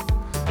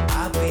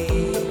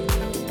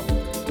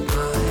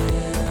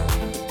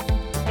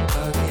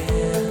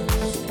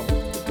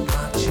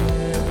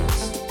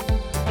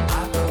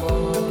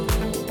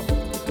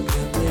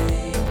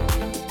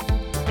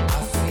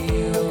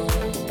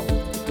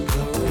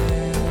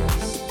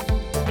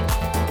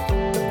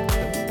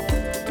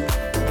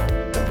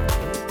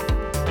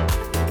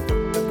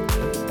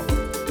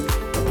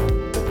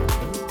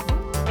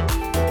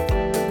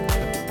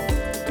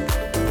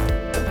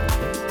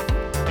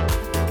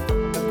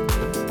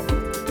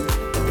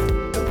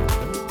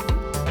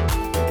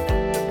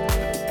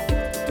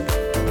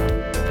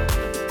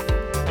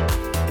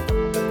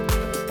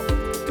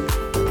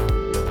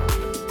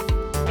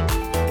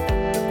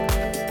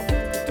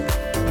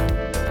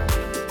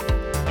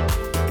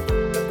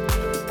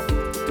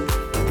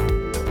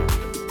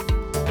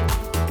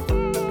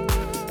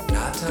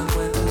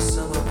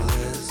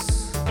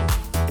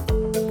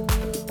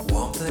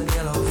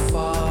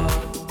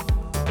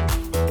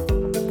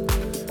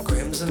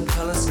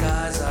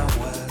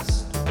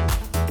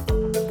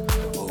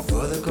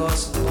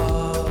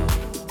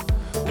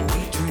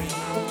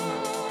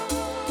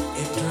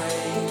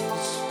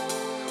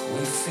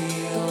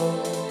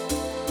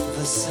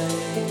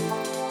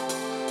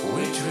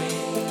 we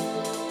dream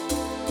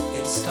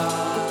in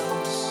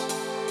stars,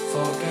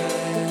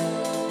 forget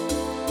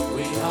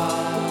we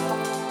are.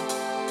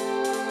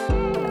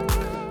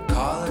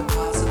 Call it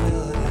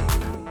possibility,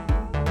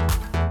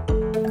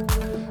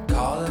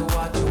 call it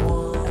what you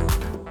want.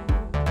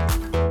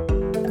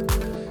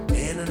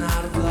 In and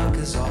out of luck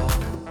is all.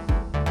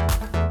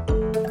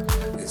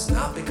 It's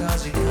not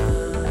because you can.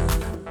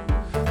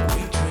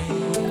 We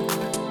dream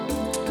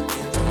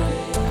in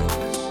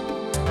ways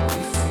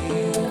we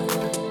feel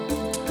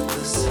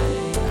the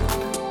same.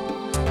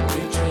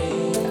 We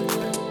dream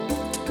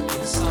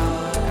in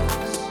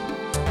stars,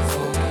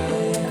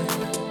 forget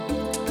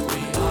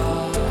we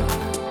are.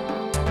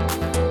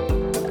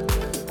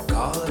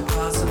 Call it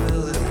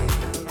possibility,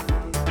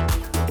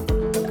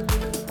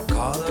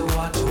 call it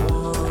what you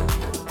want.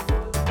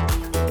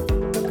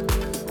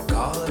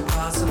 Call it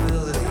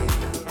possibility,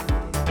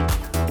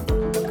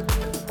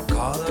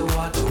 call it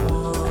what you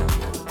want.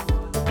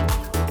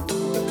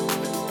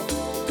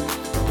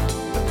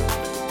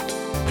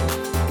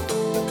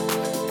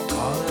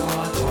 Call it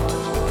what you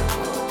want.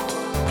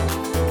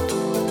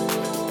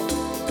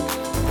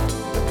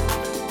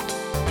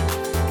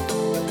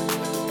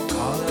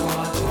 Call it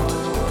what you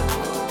want.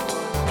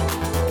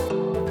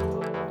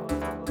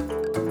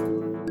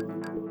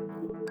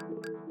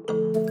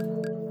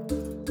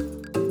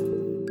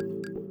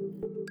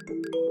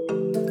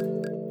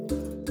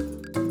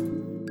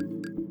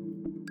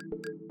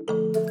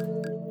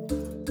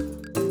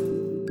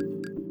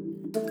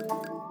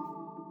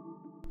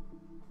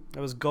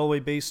 That was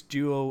Galway-based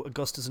duo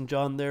Augustus and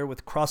John there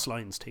with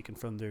Crosslines, taken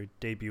from their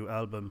debut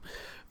album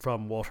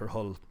From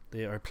Waterhull.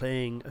 They are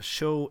playing a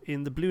show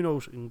in the Blue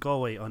Note in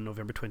Galway on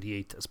November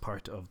 28th as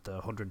part of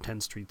the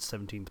 110th Street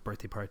 17th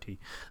birthday party.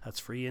 That's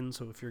free in,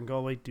 so if you're in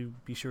Galway, do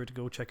be sure to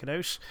go check it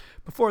out.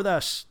 Before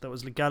that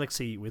was Le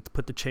Galaxy with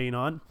Put the Chain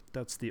On.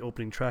 That's the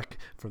opening track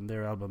from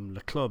their album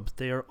Le Club.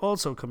 They are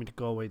also coming to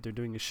Galway. They're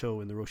doing a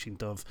show in the Roisin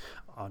Dove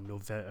on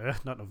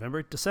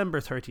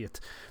December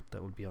 30th.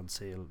 That will be on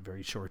sale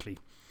very shortly.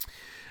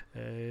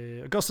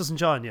 Augustus and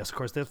John, yes, of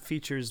course, that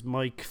features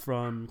Mike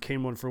from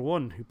Kane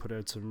 141, who put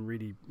out some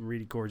really,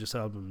 really gorgeous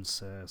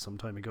albums some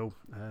time ago.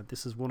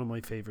 This is one of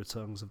my favourite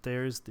songs of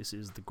theirs. This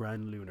is The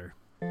Grand Lunar.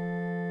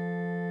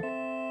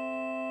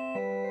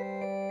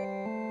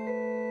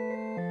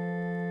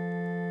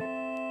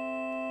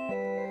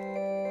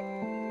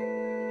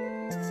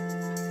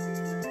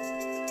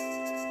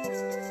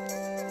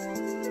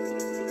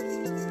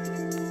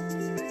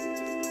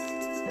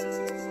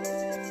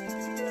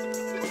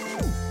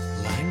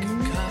 Like a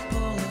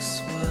couple of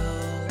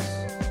swells,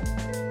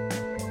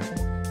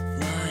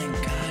 flying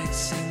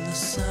kites in the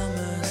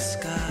summer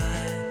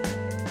sky.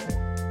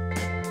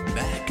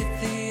 Back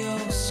at the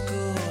old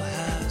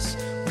schoolhouse,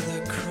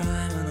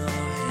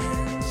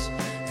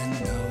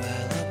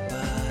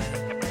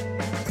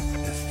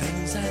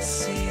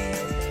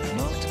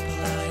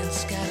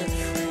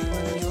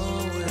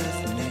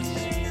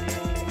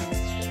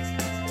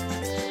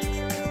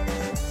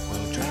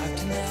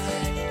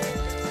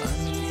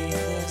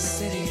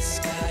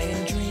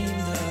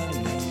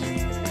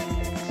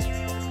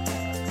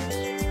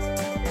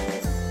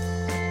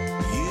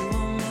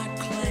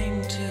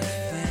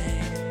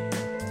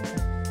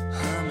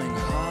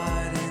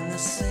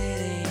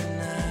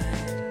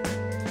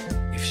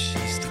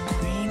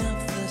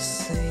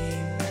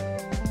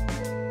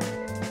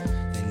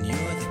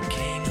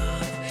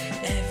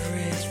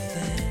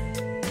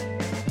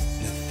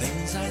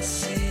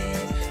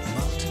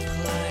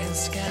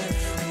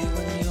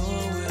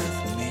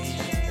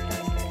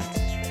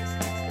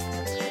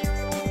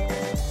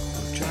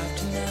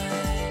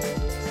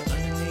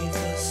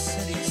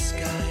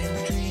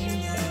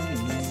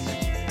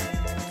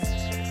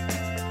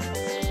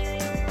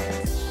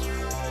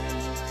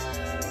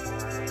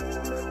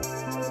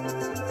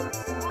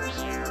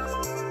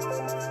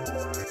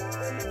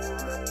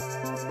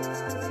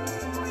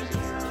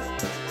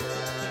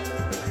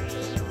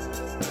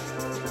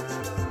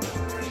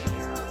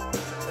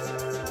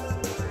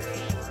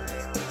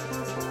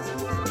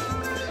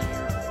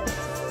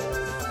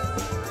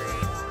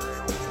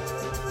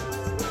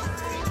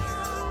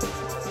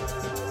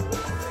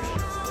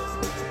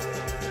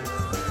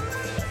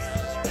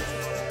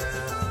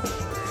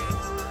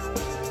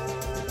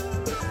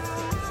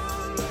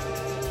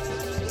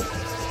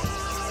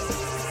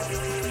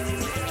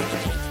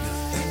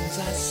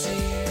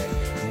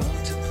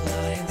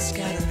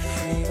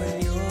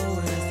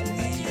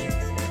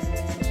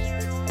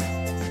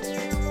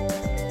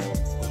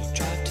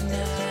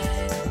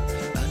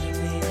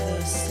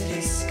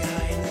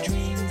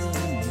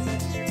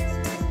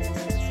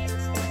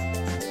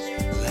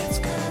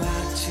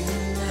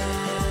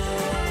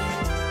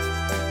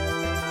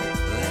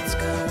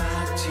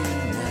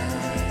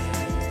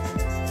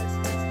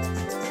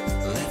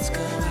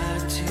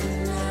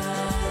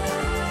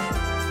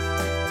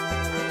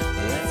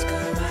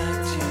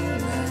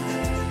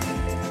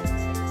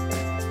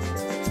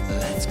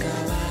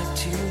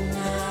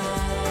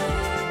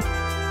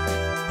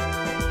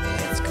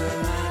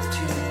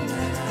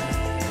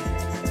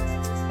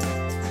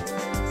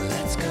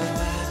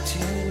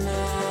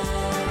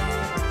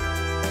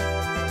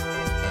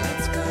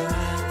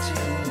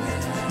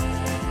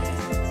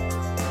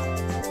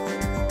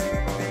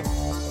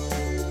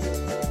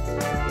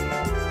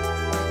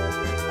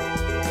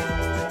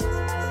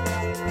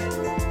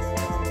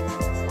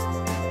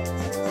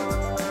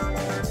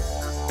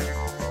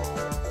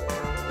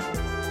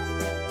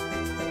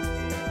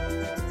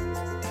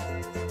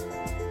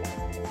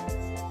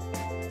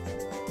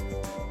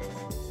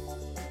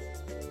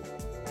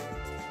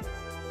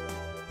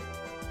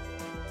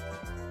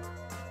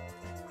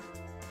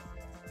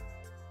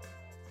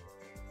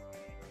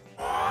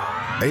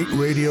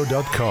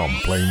 8radio.com,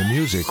 playing the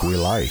music we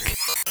like.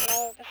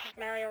 Hello, this is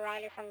Mary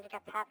O'Reilly from the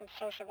Department of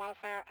Social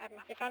Welfare. Have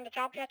you found a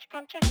job yet, you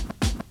country?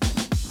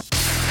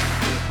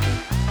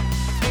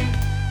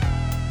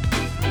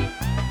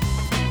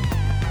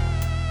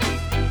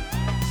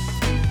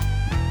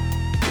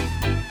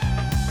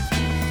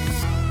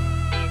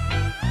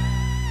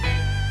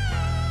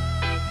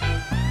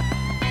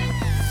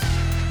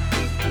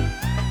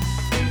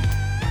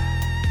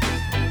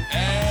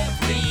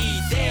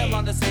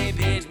 On the same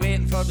page,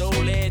 waiting for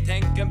Dolly,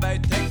 thinking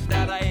about things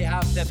that I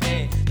have to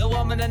pay. The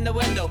woman in the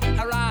window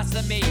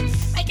harassing me.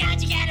 Why can't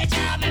you get a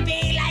job and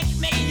be like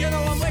me? You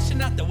know I'm wishing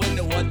that the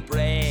window would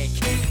break,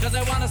 cause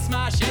I wanna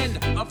smash in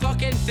her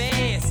fucking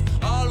face.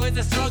 Always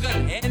a struggle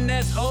in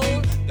this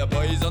hole. The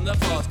boys on the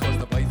force course,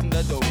 the boys in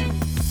the door.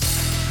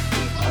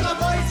 All the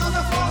boys on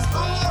the force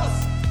course,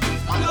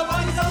 all the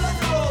boys on the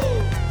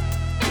door.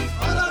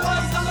 All the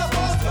boys on the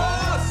force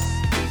course,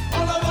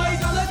 all the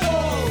boys on the door.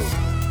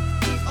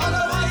 All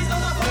the boys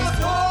on the first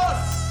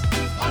course,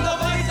 all the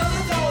boys on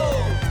the door.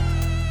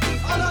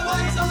 All the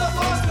boys on the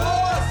first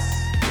course,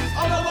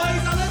 all the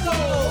boys on the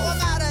door.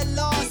 I'm at a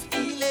loss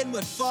dealing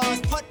with force.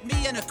 Put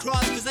me in a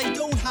cross cause I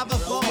don't have a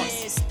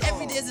boss.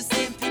 Every day's the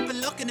same people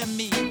looking at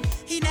me.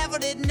 He never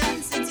did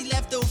nothing since he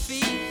left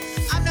OFI.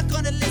 I'm not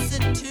gonna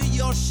listen to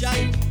your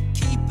shite.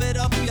 Keep it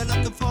up, you're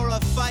looking for a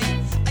fight.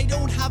 I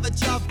don't have a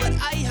job but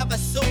I have a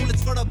soul.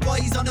 It's for the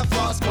boys on the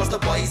first course, the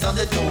boys on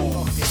the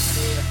door.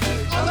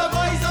 All the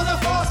boys on the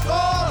first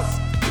course,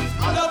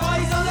 all the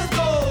boys on the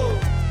door.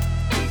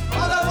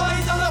 All the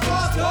boys on the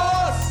first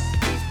course,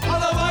 all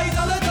the boys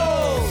on the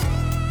door.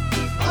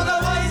 All the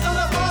boys on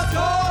the first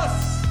course,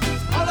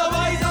 all the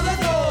boys on the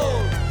door.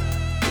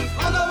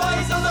 All the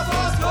boys on the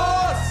first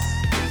course,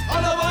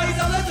 all the boys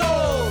on the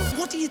door.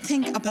 What do you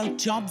think about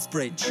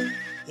Jobsbridge?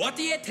 What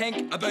do you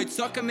think about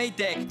sucking me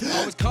dick?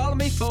 Always calling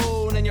me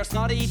phone in your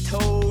snotty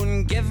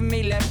tone, giving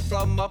me lip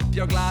from up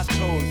your glass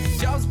tone.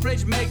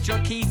 Jobsbridge makes your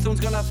keystone's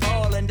gonna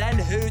fall, and then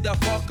who the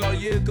fuck are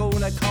you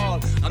gonna call?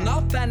 I'm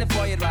not bending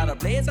for you'd rather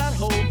blaze at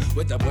home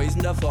with the boys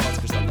in the force,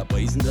 cause I'm the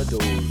boys in the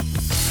door.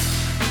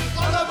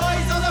 All the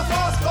boys on the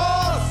force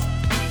course,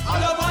 all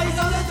the boys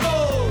on the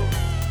door.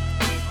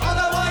 All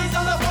the boys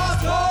on the force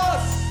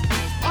course,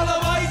 all the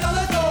boys on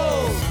the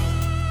door.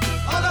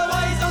 All the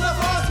boys on the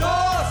force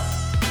course,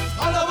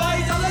 all the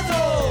boys on the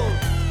door.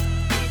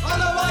 All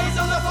the boys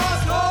on the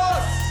first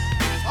course,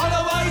 all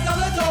the boys on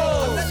the door.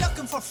 I'm not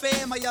looking for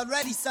fame, I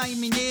already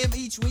signed my name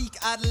each week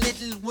at a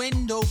little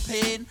window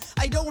pane.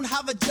 I don't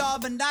have a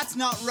job and that's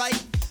not right,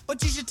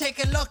 but you should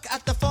take a look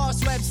at the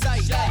Force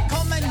website.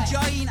 Come and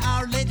join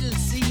our little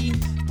scene.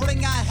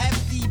 Bring a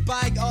hefty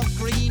bag of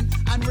green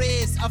and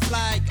raise a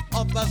flag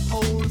up a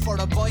pole for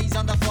the boys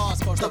on the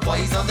Force course, the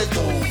boys on the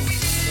door.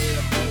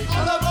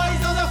 All the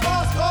boys on the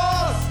first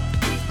course,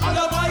 all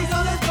the boys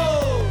on the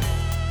door.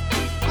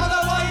 All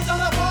the boys on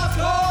the first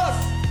course,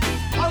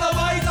 all the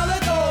boys on the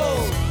door.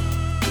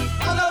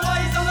 All the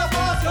boys on the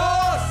first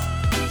course,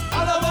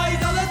 all the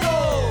boys on the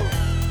door.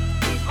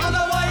 All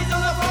the boys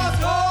on the first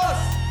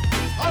course,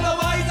 all the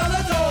boys on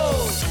the door.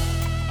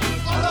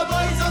 All the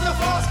boys on the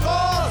first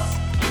course,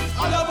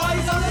 all the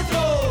boys on the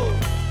door.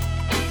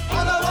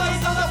 All the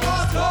boys on the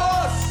first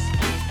course,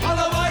 all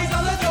the boys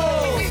on the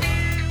door.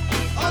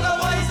 All the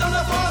boys on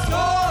the first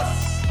course,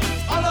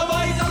 all the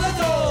boys on the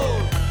door.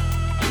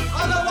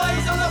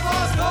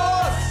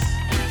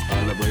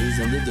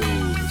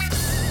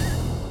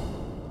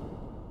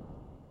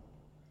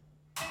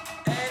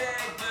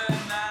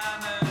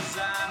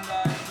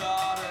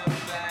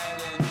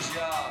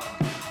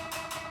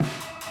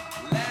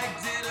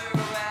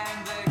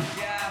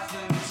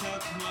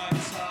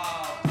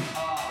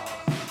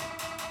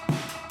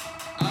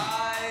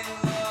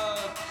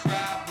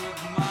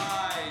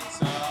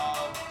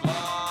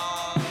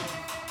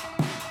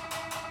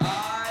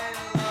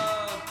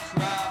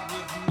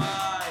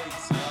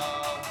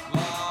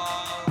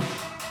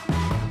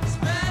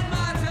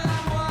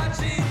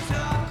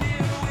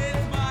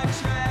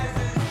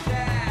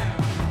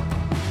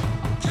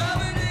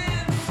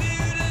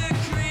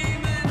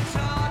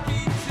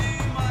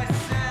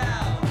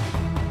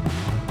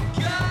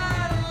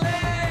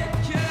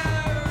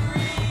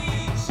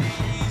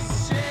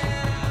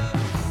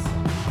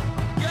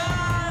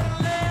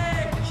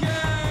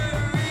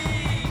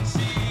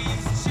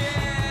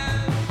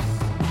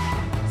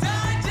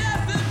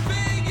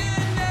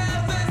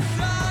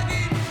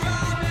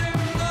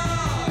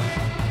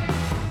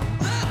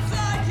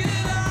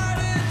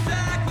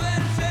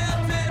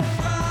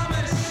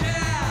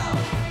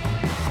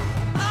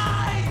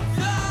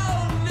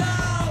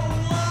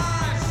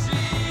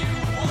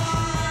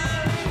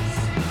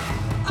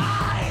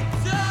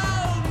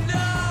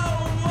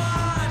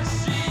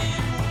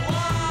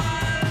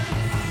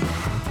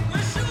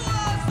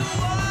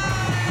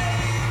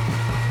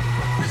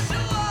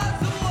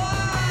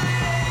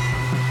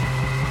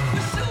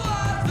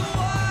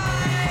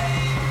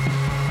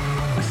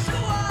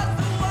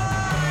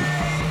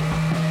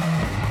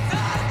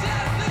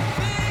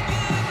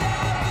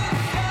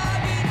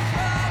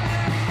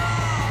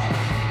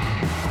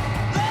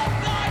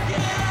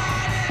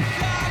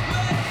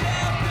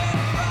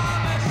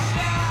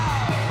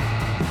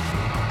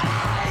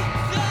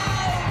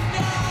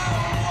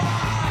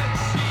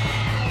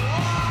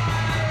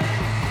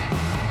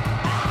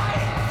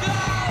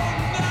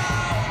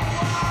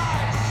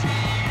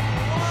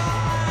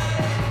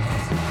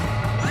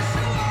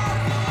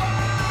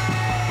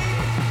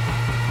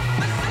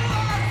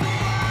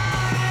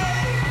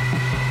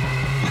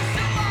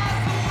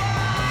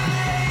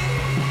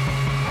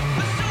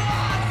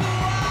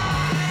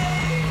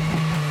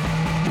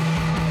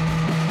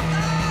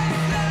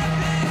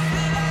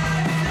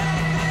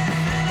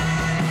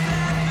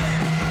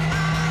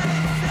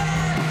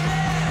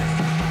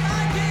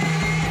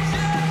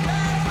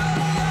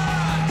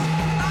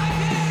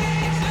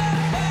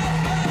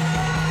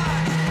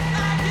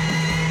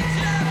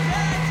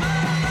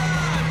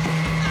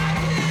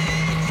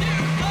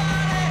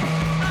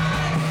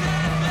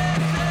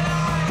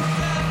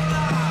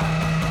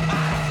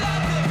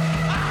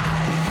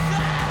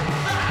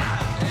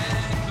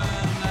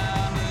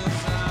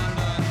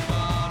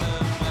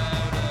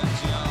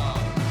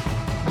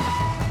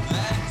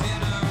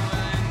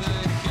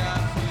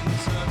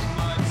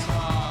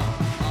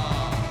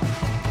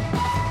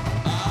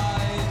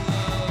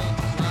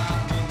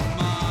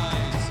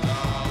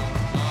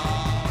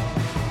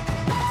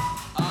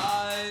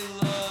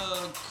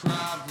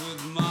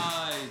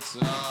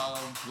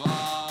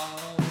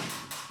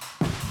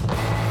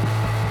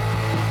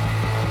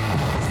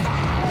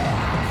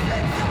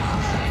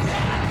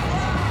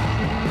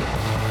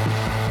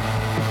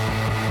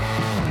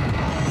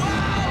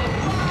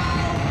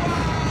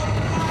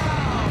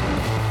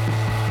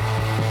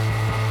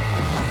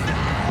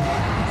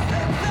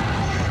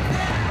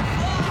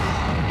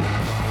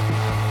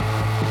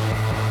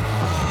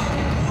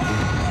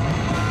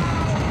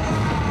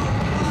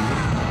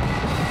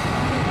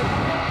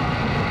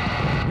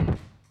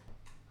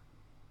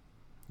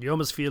 You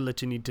almost feel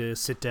that you need to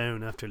sit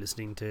down after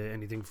listening to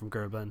anything from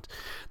Girl Band.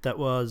 That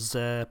was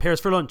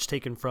Paris for Lunch,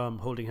 taken from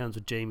Holding Hands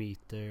with Jamie,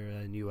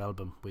 their new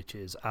album, which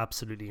is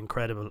absolutely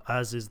incredible,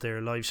 as is their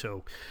live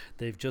show.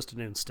 They've just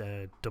announced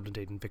Dublin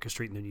Date in Vicar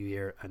Street in the new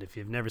year, and if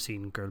you've never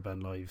seen Girl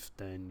Band live,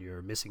 then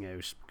you're missing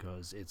out,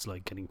 because it's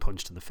like getting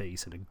punched in the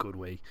face in a good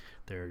way.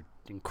 They're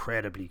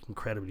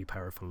incredibly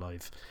powerful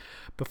live.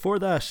 Before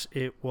that,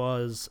 it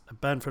was a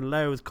band from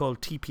Louth called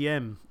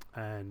TPM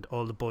and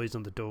All the Boys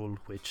on the Dole,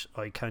 which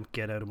I can't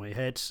get out of my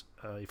head.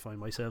 I find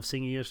myself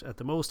singing it at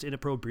the most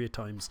inappropriate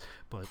times,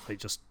 but I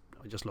just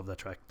love that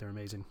track. They're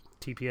amazing.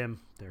 TPM,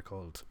 they're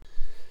called.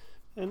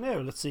 And now,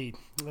 let's see.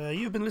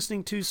 You've been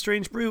listening to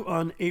Strange Brew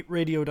on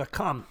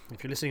 8radio.com.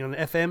 If you're listening on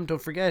FM, don't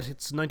forget,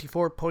 it's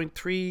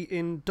 94.3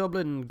 in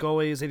Dublin.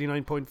 Galway is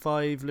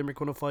 89.5, Limerick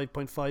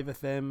 105.5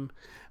 FM,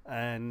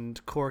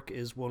 and Cork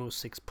is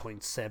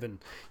 106.7.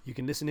 You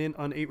can listen in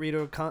on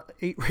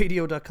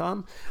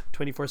 8radio.com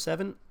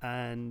 24/7,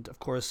 and of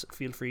course,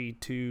 feel free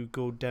to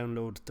go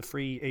download the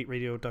free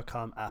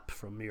 8radio.com app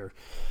from your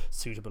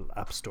suitable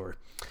app store.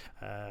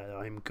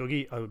 I'm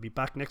Googie. I will be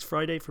back next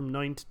Friday from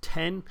 9 to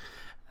 10.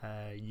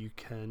 You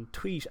can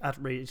tweet at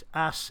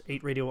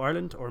 8Radio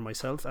Ireland or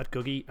myself at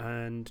Googie,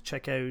 and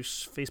check out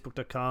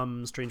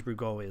facebook.com Strange Brew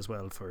Galway as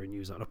well for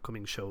news on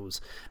upcoming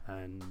shows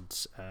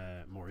and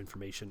more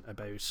information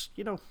about,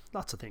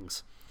 lots of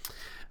things.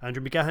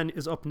 Andrew McGahan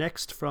is up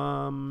next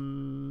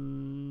from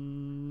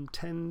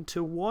 10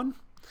 to 1.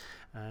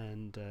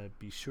 And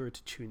be sure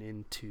to tune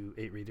in to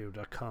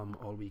 8radio.com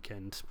all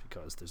weekend,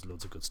 because there's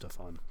loads of good stuff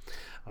on.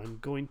 I'm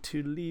going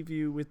to leave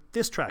you with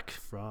this track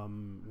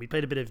from, we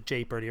played a bit of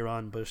Jape earlier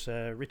on, but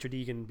Richard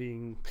Egan,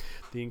 being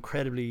the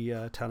incredibly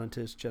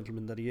talented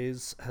gentleman that he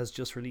is, has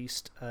just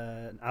released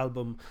an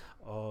album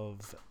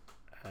of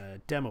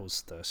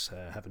demos that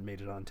haven't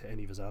made it onto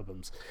any of his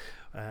albums,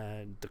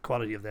 and the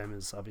quality of them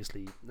is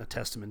obviously a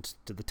testament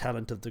to the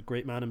talent of the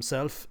great man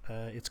himself.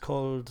 It's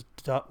called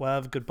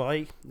 .wav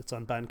Goodbye. It's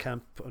on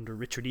Bandcamp under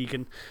Richard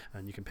Egan,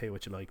 and you can pay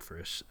what you like for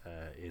it.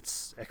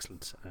 It's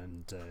excellent,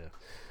 and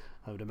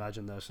I would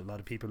imagine that a lot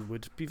of people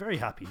would be very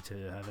happy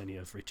to have any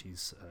of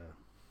Richie's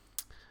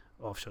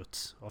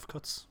offcuts,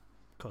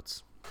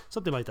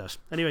 something like that.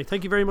 Anyway,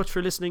 thank you very much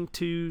for listening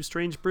to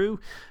Strange Brew,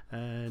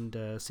 and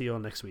see you all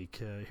next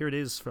week. Here it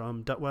is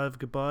from .wav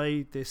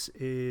Goodbye. This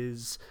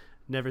is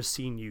Never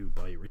Seen You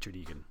by Richard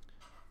Egan,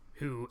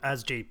 who,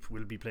 as Jape,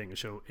 will be playing a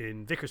show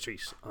in Vicar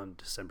Street on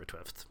December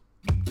 12th.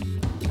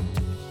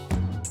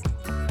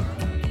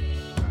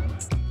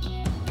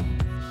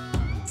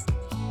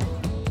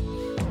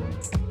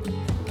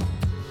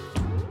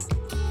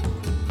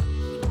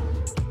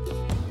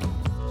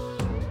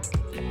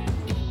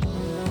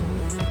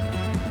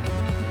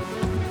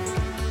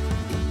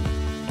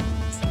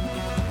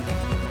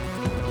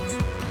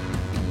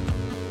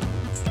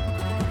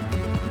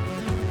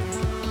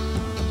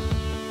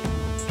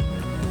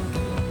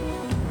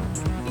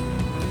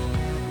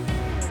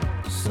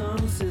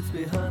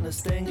 Behind a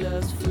stained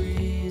glass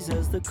frieze,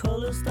 as the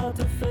colors start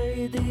to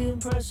fade, the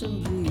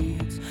impression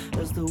bleeds.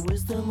 As the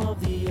wisdom of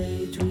the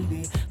age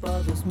really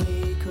bothers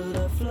me, could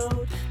I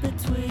float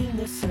between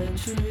the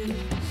centuries?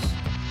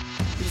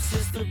 Your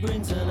sister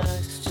brings an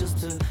axe just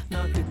to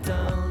knock it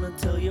down, and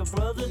tell your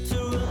brother to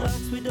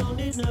relax, we don't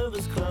need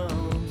nervous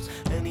clowns.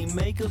 Any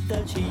makeup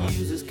that you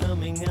use is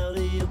coming out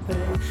of your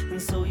pay,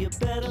 and so you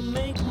better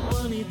make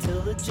money.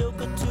 Tell a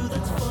joke or two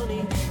that's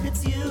funny,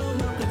 it's you who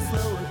can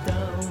slow it down.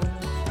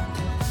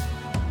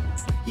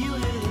 You hear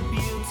the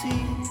beauty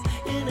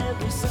in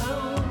every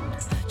sound,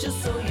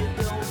 just so you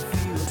don't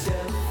feel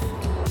deaf.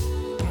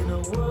 In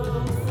a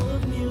world full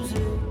of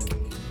music,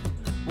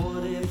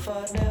 what if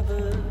I'd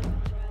never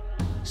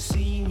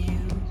seen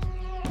you?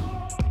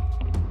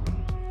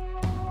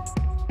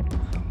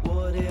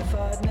 What if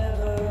I'd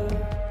never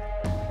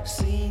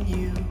seen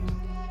you?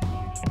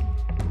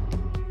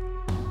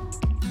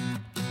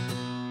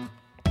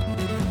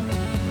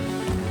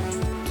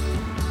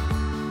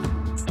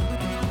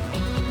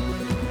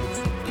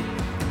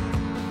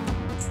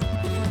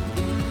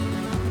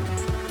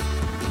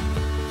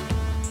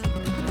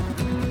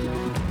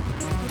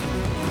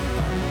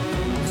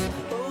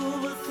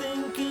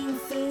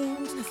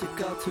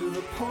 To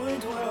the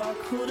point where I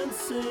couldn't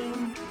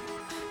sing.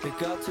 It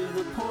got to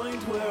the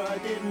point where I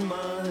didn't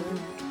mind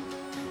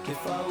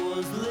if I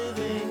was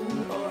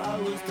living or I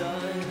was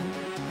dying.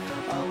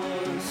 I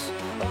was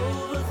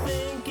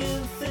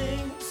overthinking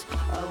things.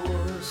 I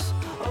was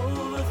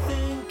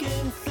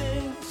overthinking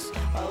things.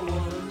 I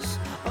was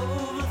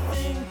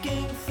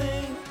overthinking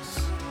things.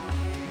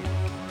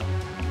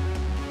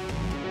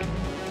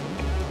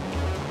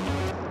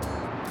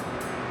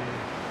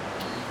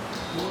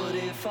 What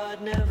if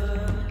I'd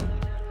never